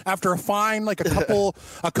 though, after a fine a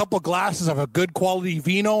couple glasses of a good quality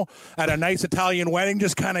vino at a nice Italian wedding,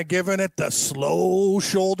 just kind of giving it the slow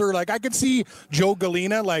shoulder. Like I could see Joe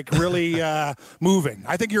Galena really moving.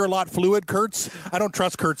 I think you're a lot fluid, Kurtz. I don't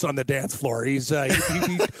trust Kurtz on the dance floor. He's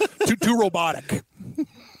too robotic.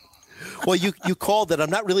 Well, you called it. I'm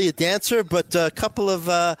not really a dancer, but a couple of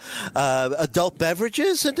adult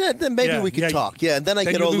beverages, and then maybe we can talk. Yeah, and then I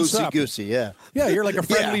get all loosey-goosey. Yeah. Yeah, you're like a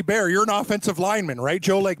friendly bear. You're an offensive lineman, right,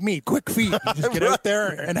 Joe? Like me, quick feet. You just get out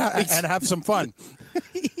there and have some fun.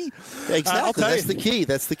 Exactly.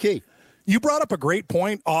 That's the key. You brought up a great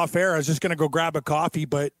point off air. I was just going to go grab a coffee,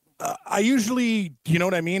 but I usually, you know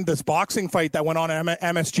what I mean? This boxing fight that went on at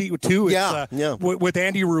MSG too. With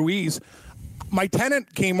Andy Ruiz. My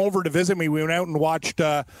tenant came over to visit me. We went out and watched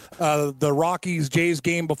the Rockies-Jays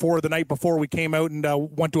game the night before. We came out and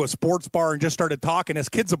went to a sports bar and just started talking. His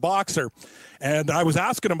kid's a boxer. And I was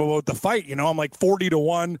asking him about the fight. You know, I'm like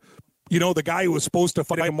 40-1. You know, the guy who was supposed to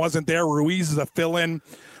fight him wasn't there. Ruiz is a fill-in.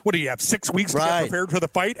 What do you have, 6 weeks to get prepared for the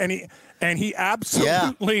fight? And he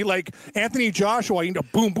absolutely, like Anthony Joshua,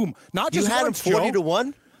 boom, boom. Not just you had him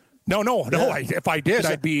 40-1? No. If I did,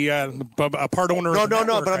 I'd be a part owner. No.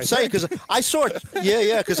 But I'm saying because I saw it.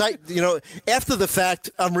 Yeah. Because after the fact,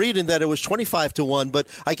 I'm reading that it was 25-1. But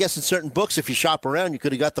I guess in certain books, if you shop around, you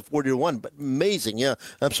could have got the 40-1. But amazing, yeah.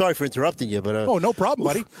 I'm sorry for interrupting you, but no problem,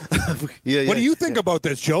 buddy. What do you think about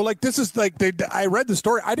this, Joe? Like this is like I read the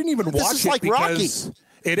story. I didn't even watch it. This is like Rocky.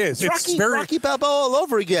 It is. It's Rocky Balboa all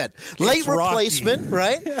over again. Late replacement,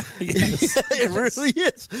 right? Yes. It really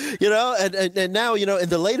is. And now, in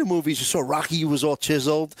the later movies, you saw Rocky was all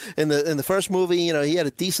chiseled. In the first movie, he had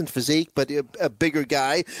a decent physique, but a bigger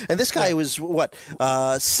guy. And this guy was,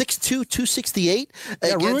 6'2", 268?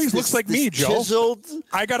 Yeah, Ruiz looks like me, Joe. Chiseled.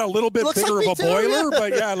 I got a little bit bigger of a boiler,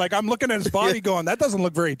 but like I'm looking at his body going, that doesn't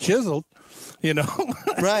look very chiseled.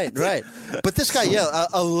 Right. But this guy,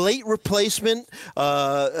 a late replacement,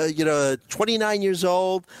 29 years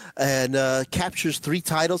old, and captures 3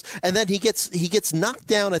 titles, and then he gets knocked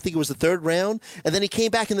down. I think it was the 3rd round, and then he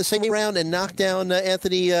came back in the same round and knocked down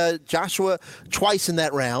Anthony Joshua twice in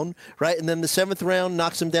that round, right? And then the 7th round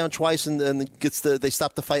knocks him down twice, and they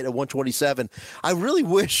stop the fight at 127. I really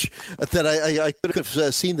wish that I could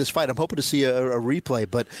have seen this fight. I'm hoping to see a replay,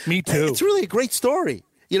 but me too. It's really a great story.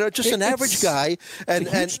 Just an average guy.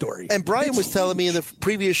 And story. And Brian was telling me in the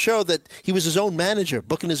previous show that he was his own manager,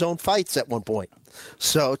 booking his own fights at one point.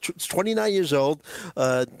 So, 29 years old.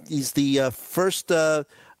 He's the first boxer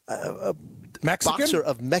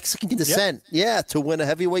of Mexican descent, to win a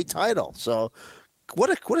heavyweight title. So, what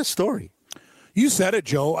a story. You said it,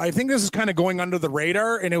 Joe. I think this is kind of going under the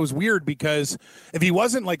radar, and it was weird because if he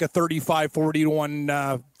wasn't like a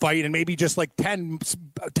 35-40-1 fight and maybe just like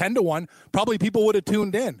 10-1, probably people would have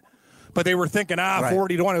tuned in. But they were thinking,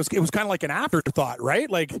 40-1. It was kind of like an afterthought,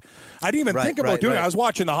 right? Like I didn't even think about doing it. I was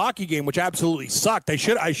watching the hockey game, which absolutely sucked. I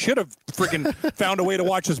should have freaking found a way to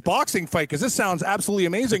watch this boxing fight because this sounds absolutely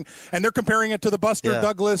amazing. And they're comparing it to the Buster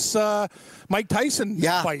Douglas Mike Tyson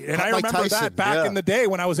fight, and I remember that back in the day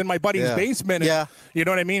when I was in my buddy's basement. And, you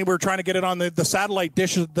know what I mean? We were trying to get it on the satellite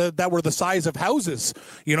dishes that were the size of houses.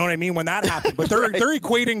 You know what I mean? When that happened, but they're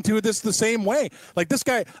equating to this the same way. Like this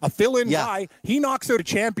guy, a fill-in guy, he knocks out a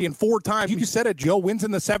champion 4 times. You said it, Joe. Wins in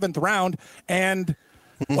the 7th round, and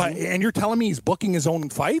and you're telling me he's booking his own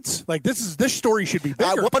fights? Like this story should be bigger.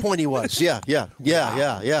 At what point he was? Yeah.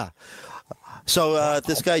 So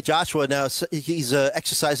this guy Joshua now he's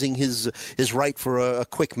exercising his right for a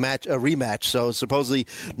quick match, a rematch. So supposedly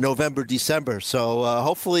November, December. So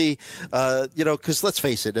hopefully, because let's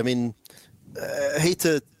face it. I mean, I hate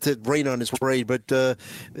to rain on his parade, but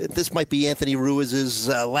this might be Anthony Ruiz's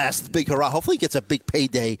last big hurrah. Hopefully he gets a big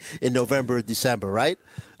payday in November or December, right?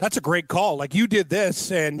 That's a great call. Like you did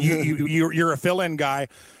this, and you're a fill-in guy.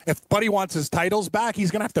 If Buddy wants his titles back, he's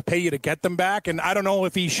going to have to pay you to get them back. And I don't know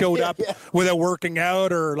if he showed up without working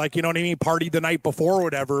out or partied the night before or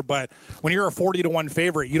whatever. But when you're a 40-1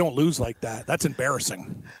 favorite, you don't lose like that. That's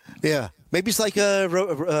embarrassing. Yeah. Maybe it's like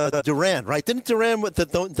Duran, right? Didn't Duran with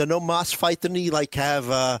the No Mas fight? Didn't he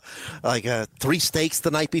have 3 steaks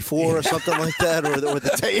the night before or something like that, or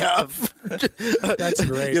the day of? That's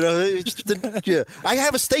great. I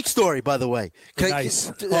have a steak story, by the way.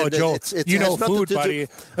 Nice. Joe, food, buddy.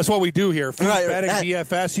 That's what we do here. Food betting,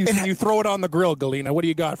 DFS. You throw it on the grill, Galena. What do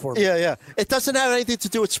you got for me? Yeah. It doesn't have anything to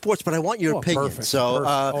do with sports, but I want your opinion. Perfect. So,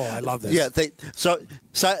 I love this. Yeah.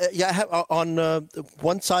 I have on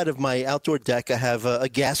one side of my outdoor deck, I have a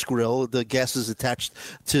gas grill. The gas is attached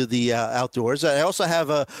to the outdoors. I also have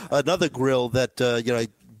another grill that I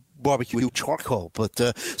barbecue charcoal, but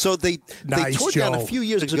so they tore it down a few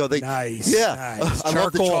years ago. Nice. I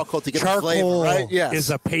love the charcoal to get the flavor. Right? Yes, is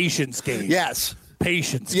a patience game. Yes,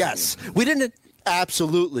 patience. Yes, we didn't.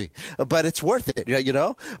 Absolutely, but it's worth it,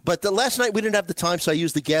 But last night we didn't have the time, so I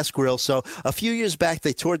used the gas grill. So a few years back,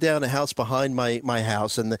 they tore down a house behind my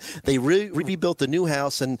house, and they rebuilt a new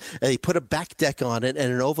house, and they put a back deck on it,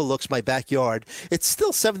 and it overlooks my backyard. It's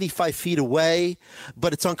still 75 feet away,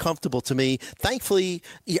 but it's uncomfortable to me. Thankfully,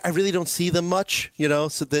 I really don't see them much,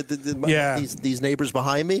 So these neighbors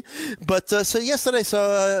behind me. But so yesterday,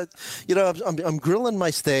 I'm grilling my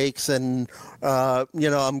steaks, and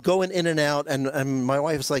I'm going in and out, and my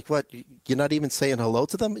wife was like, "What? You're not even saying hello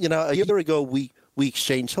to them?" A year ago we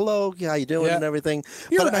exchanged hello, how you doing, and everything.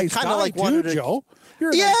 You're a nice guy, too, Joe.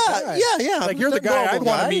 You're a nice guy. Yeah. Like you're the guy I'd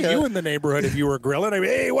want to meet you in the neighborhood if you were grilling.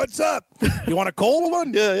 Hey, what's up? You want a cold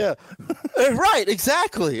one? Yeah. Right,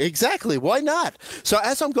 exactly. Why not? So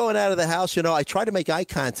as I'm going out of the house, I try to make eye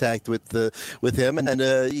contact with him,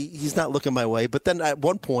 and he's not looking my way. But then at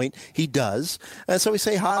one point he does, and so we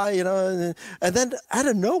say hi, and then out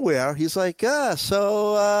of nowhere he's like,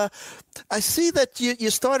 I see that you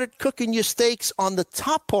started cooking your steaks on the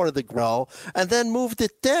top part of the grill and then moved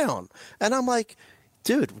it down, and I'm like,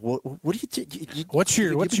 dude, what do you do? What's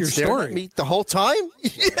your staring story? At me the whole time?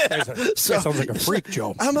 Yeah. That sounds like a freak,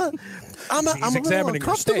 Joe. I'm a little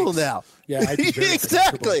uncomfortable now. Yeah,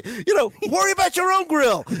 exactly. Worry about your own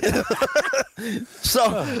grill.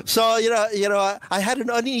 So I had an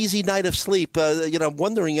uneasy night of sleep. I'm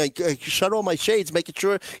wondering. I shut all my shades, making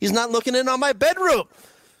sure he's not looking in on my bedroom.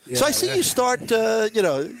 Yeah, so I see you start. So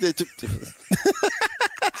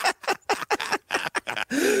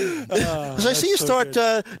I see you start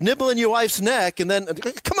nibbling your wife's neck, and then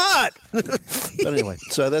come on. But anyway,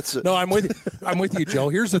 so that's no. I'm with you, Joe.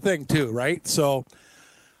 Here's the thing, too, right? So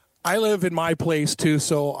I live in my place too,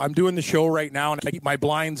 so I'm doing the show right now, and I keep my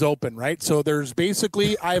blinds open, right? So there's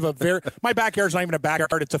basically, my backyard's not even a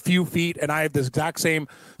backyard; it's a few feet, and I have this exact same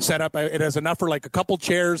setup. It has enough for like a couple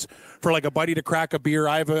chairs for like a buddy to crack a beer.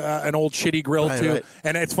 I have an old shitty grill too, right.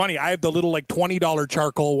 And it's funny. I have the little like $20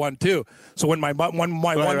 charcoal one too. So when my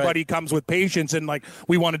buddy comes with patients and like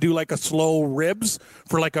we want to do like a slow ribs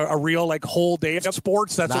for like a real like whole day of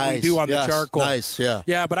sports, that's what we do on the charcoal. Nice, yeah.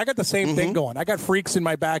 Yeah, but I got the same thing going. I got freaks in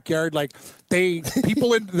my backyard. Like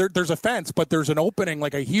people in there's a fence, but there's an opening,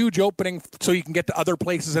 like a huge opening, so you can get to other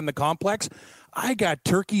places in the complex. I got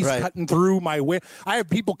turkeys cutting through my window. I have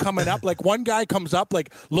people coming up. Like one guy comes up,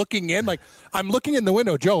 like looking in. Like I'm looking in the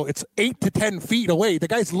window, Joe. It's 8 to 10 feet away. The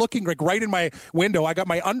guy's looking like right in my window. I got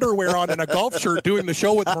my underwear on and a golf shirt doing the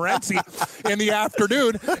show with Morency in the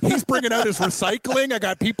afternoon. He's bringing out his recycling. I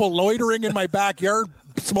got people loitering in my backyard,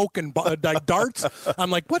 smoking darts.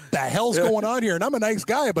 I'm like, what the hell's going on here? And I'm a nice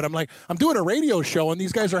guy, but I'm like, I'm doing a radio show, and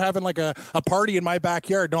these guys are having like a party in my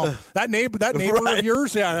backyard. No, that neighbor of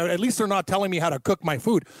yours, yeah, at least they're not telling me how to cook my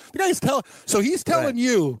food. The guy's he's telling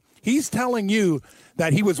you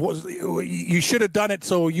that you should have done it,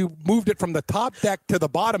 so you moved it from the top deck to the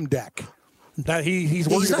bottom deck. That he's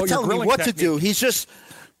worried about your grilling technique. He's not telling me what to do.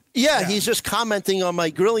 He's just commenting on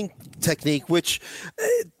my grilling technique, which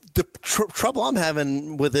the trouble I'm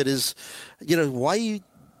having with it is, why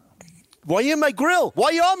are you in my grill? Why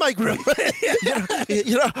are you on my grill?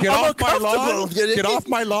 Get off my lawn. Get off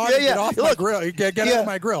my lawn. Yeah. Get off my grill. Get out of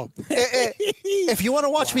my grill. If you want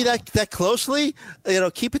to watch me that closely,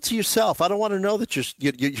 keep it to yourself. I don't want to know that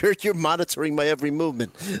you're monitoring my every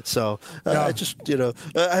movement. So I just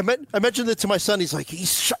I mentioned it to my son. He's like,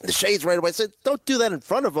 he's shutting the shades right away. I said, don't do that in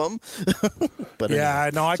front of him. But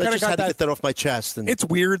I kind of had to get that off my chest. And it's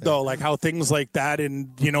weird though, like how things like that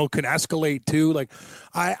and can escalate too. Like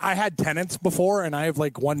I had tenants before, and I have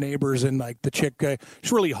like one neighbor's and like the chick,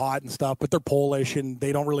 she's really hot and stuff, but they're Polish and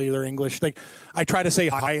they're English. Like I try to say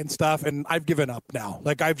hi and stuff, and I've given up now.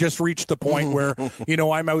 Like I've just reached the point where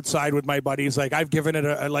I'm outside with my buddies. Like I've given it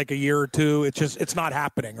a year or two. It's not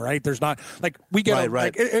happening, right? There's not like we get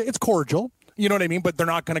like it's cordial. You know what I mean? But they're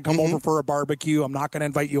not going to come over for a barbecue. I'm not going to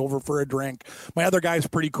invite you over for a drink. My other guy's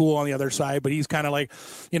pretty cool on the other side, but he's kind of like,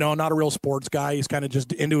 not a real sports guy. He's kind of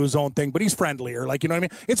just into his own thing, but he's friendlier. Like, you know what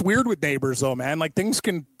I mean? It's weird with neighbors though, man. Like things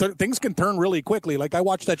can turn really quickly. Like I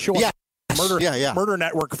watched that show. Yeah. Murder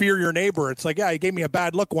Network, Fear Your Neighbor. It's like, he gave me a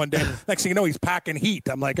bad look one day. Next thing you know, he's packing heat.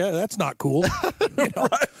 I'm like, that's not cool.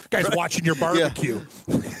 Guy's watching your barbecue.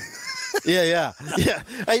 Yeah.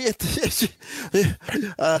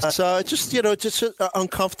 So it's just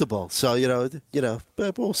uncomfortable. So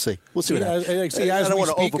but we'll see. We'll see. As we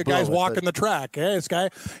speak, a guy's walking the track. Yeah, this guy.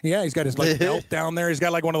 Yeah, he's got his belt down there. He's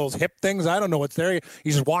got like one of those hip things. I don't know what's there.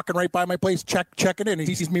 He's just walking right by my place, checking in.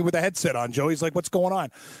 He sees me with a headset on. Joe, he's like, "What's going on?"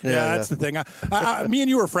 Yeah, that's the thing. Me and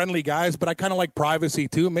you are friendly guys, but I kind of like privacy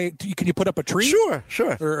too. Can you put up a tree?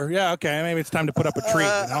 Sure. Or, okay, maybe it's time to put up a tree.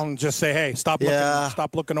 I'll just say, hey, stop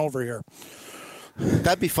looking over here.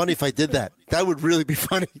 That'd be funny if I did that. That would really be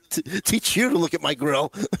funny to teach you to look at my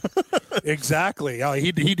grill. Exactly.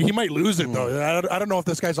 He might lose it though. I don't know if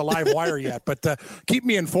this guy's a live wire yet, but keep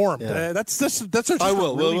me informed. That's just a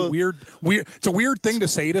really weird. It's a weird thing to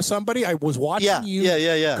say to somebody. I was watching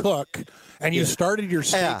you cook. And you started your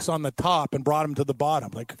steaks on the top and brought them to the bottom.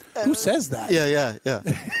 Like, who says that? Yeah.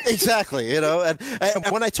 Exactly. And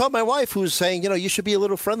when I told my wife, who's saying, you should be a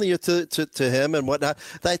little friendlier to him and whatnot,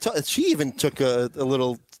 she even took a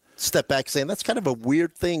little step back saying, that's kind of a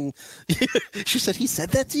weird thing. She said, he said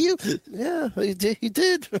that to you? Yeah, he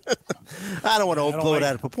did. I don't want to blow it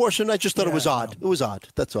out of proportion. I just thought it was odd. It was odd.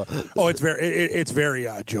 That's all. Oh, it's very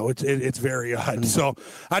odd, Joe. It's very odd. So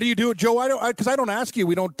how do you do it, Joe? Because I don't ask you.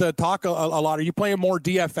 We don't talk a lot. Are you playing more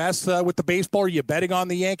DFS with the baseball? Are you betting on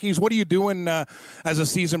the Yankees? What are you doing as the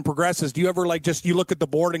season progresses? Do you ever you look at the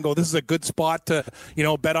board and go, this is a good spot to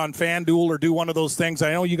bet on FanDuel or do one of those things?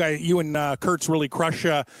 I know you and Kurtz really crush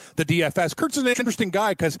the DFS. Kurt's an interesting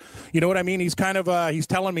guy because, you know what I mean? He's kind of, he's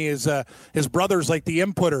telling me his brother's like the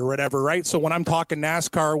inputter or whatever, right? So when I'm talking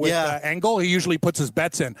NASCAR with Engel, he usually puts his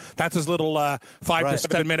bets in. That's his little 5 to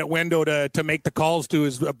 7 minute window to make the calls to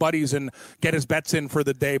his buddies and get his bets in for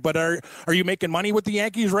the day. But are you making money with the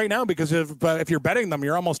Yankees right now? Because if you're betting them,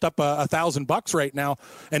 you're almost up $1,000 right now,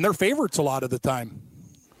 and they're favorites a lot of the time.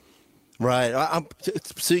 Right.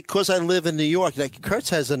 See, because I live in New York, like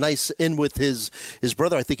Kurtz has a nice in with his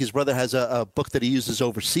brother. I think his brother has a book that he uses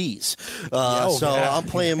overseas. I'm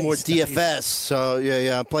playing more DFS. So,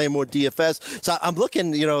 I'm playing more DFS. So I'm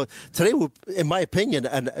looking, today, in my opinion,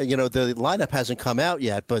 and, the lineup hasn't come out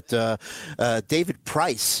yet, but David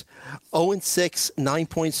Price, 0-6,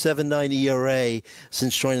 9.79 ERA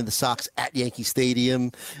since joining the Sox at Yankee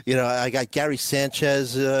Stadium. I got Gary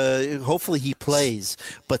Sanchez. Hopefully he plays,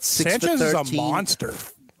 but 6 Sanchez for 13. Is a monster.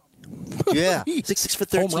 Yeah, 6 for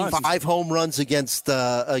 13, 5 home runs against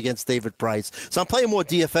David Price. So I'm playing more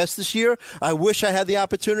DFS this year. I wish I had the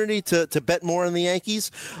opportunity to bet more on the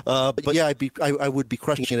Yankees. But yeah, I would be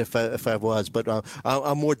crushing it if I was. But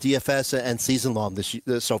I'm more DFS and season long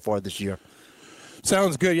so far this year.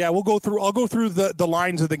 Sounds good. Yeah, I'll go through the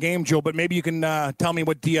lines of the game, Joe. But maybe you can tell me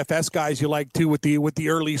what DFS guys you like too with the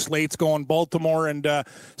early slates going. Baltimore and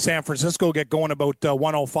San Francisco get going about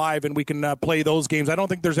 1:05, and we can play those games. I don't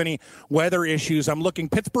think there's any weather issues. I'm looking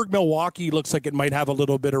Pittsburgh, Milwaukee looks like it might have a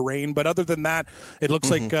little bit of rain, but other than that, it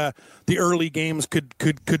looks like the early games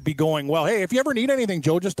could be going well. Hey, if you ever need anything,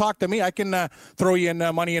 Joe, just talk to me. I can throw you in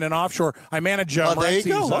money in an offshore. I manage. There you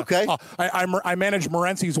go. Okay. I manage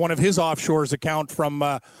Morency's one of his offshores account from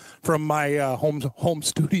my home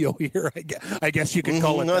studio here. I guess you could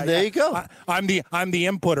call it that. There you go. I'm the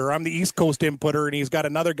inputter. I'm the East Coast inputter, and he's got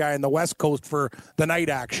another guy in the West Coast for the night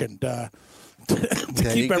action to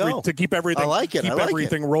keep everything. I like it.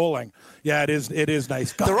 Everything rolling. Yeah, it is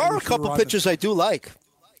nice. God, there are a couple pitchers I do like.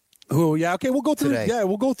 Oh yeah. Okay, we'll go through. Today. Yeah,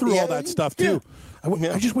 we'll go through all that stuff too.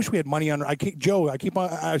 I just wish we had money on. Joe. I keep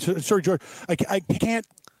on. Sorry, George. I can't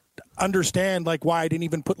understand why I didn't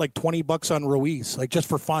even put $20 on Ruiz, just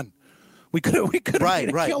for fun. We could right.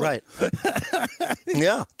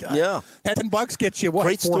 Yeah. $10 gets you what?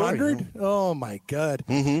 Great 400? Oh my God.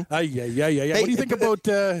 Mm-hmm. Yeah. Hey, what do you think about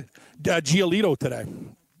Giolito today?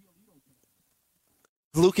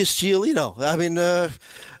 Lucas Giolito. I mean,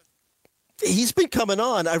 he's been coming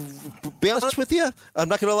on. I'll be honest with you. I'm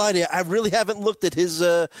not going to lie to you. I really haven't looked at his.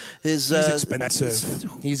 He's expensive.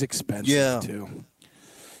 He's expensive too.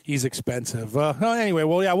 He's expensive. Anyway,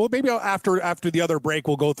 well, maybe after the other break,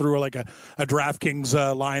 we'll go through a DraftKings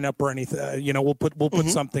lineup or anything. We'll put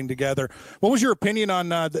something together. What was your opinion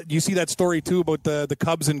on? You see that story too about the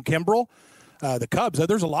Cubs and Kimbrel? The Cubs.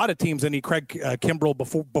 There's a lot of teams that need Craig Kimbrel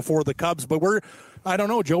before the Cubs, but I don't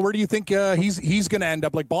know, Joe. Where do you think he's going to end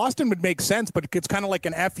up? Boston would make sense, but it's kind of like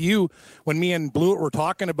an FU. When me and Blewett were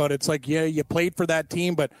talking about it, it's like, yeah, you played for that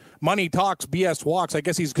team, but money talks, BS walks. I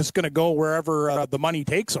guess he's just going to go wherever the money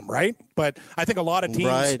takes him, right? But I think a lot of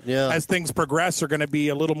teams, as things progress, are going to be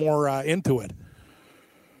a little more into it.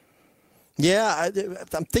 Yeah,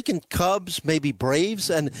 I'm thinking Cubs, maybe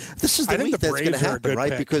Braves, and this is the week that's going to happen,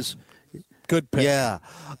 right? Pick. Because good pick. Yeah,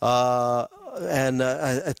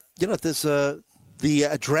 there's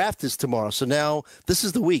the draft is tomorrow, so now this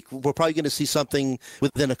is the week. We're probably going to see something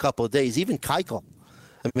within a couple of days. Even Keuchel.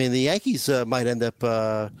 I mean, the Yankees might end up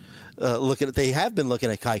looking at. They have been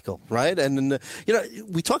looking at Keuchel, right? And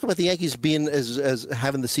we talk about the Yankees being as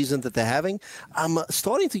having the season that they're having. I'm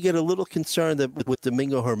starting to get a little concerned with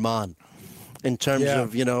Domingo Germán in terms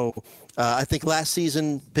of I think last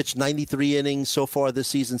season pitched 93 innings. So far this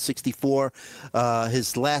season, 64.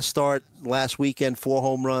 His last start last weekend, 4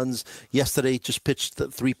 home runs. Yesterday, just pitched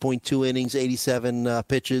 3.2 innings, 87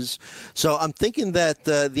 pitches. So I'm thinking that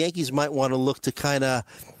the Yankees might want to look to kind of.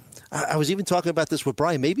 I was even talking about this with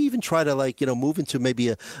Brian. Maybe even try to move into maybe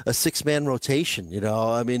a 6-man rotation.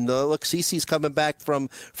 I mean, look, CeCe's coming back from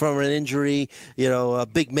an injury.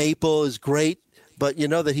 Big Maple is great, but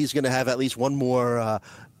that he's going to have at least one more.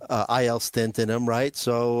 IL stint in him, right?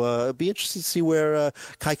 So it'd be interesting to see where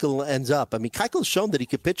Keuchel ends up. I mean, Keuchel's shown that he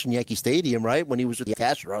could pitch in Yankee Stadium, right, when he was with the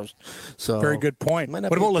Astros. So very good point. What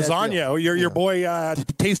about lasagna? Your boy,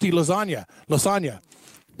 Tasty Lasagna.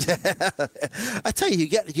 I tell you, you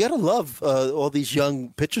got to love all these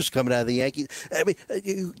young pitchers coming out of the Yankees. I mean,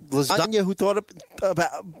 Lasagna, who thought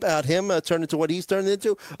about him turned into what he's turned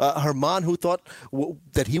into. Germán, who thought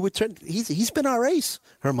that he would turn. He's been our ace,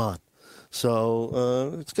 Germán.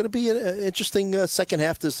 So it's going to be an interesting second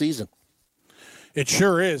half this season. It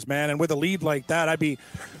sure is, man. And with a lead like that, I'd be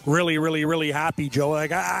really, really, really happy, Joe.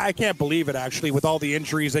 Like, I can't believe it, actually, with all the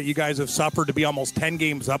injuries that you guys have suffered to be almost 10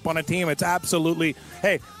 games up on a team. It's absolutely,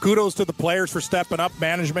 hey, kudos to the players for stepping up.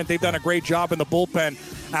 Management, they've done a great job in the bullpen.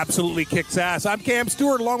 Absolutely kicks ass. I'm Cam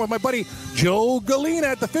Stewart, along with my buddy Joe Galena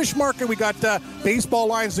at the Fish Market. We got baseball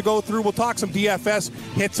lines to go through. We'll talk some DFS,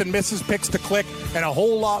 hits and misses, picks to click, and a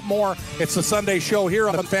whole lot more. It's the Sunday show here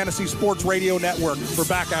on the Fantasy Sports Radio Network. We're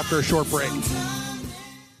back after a short break.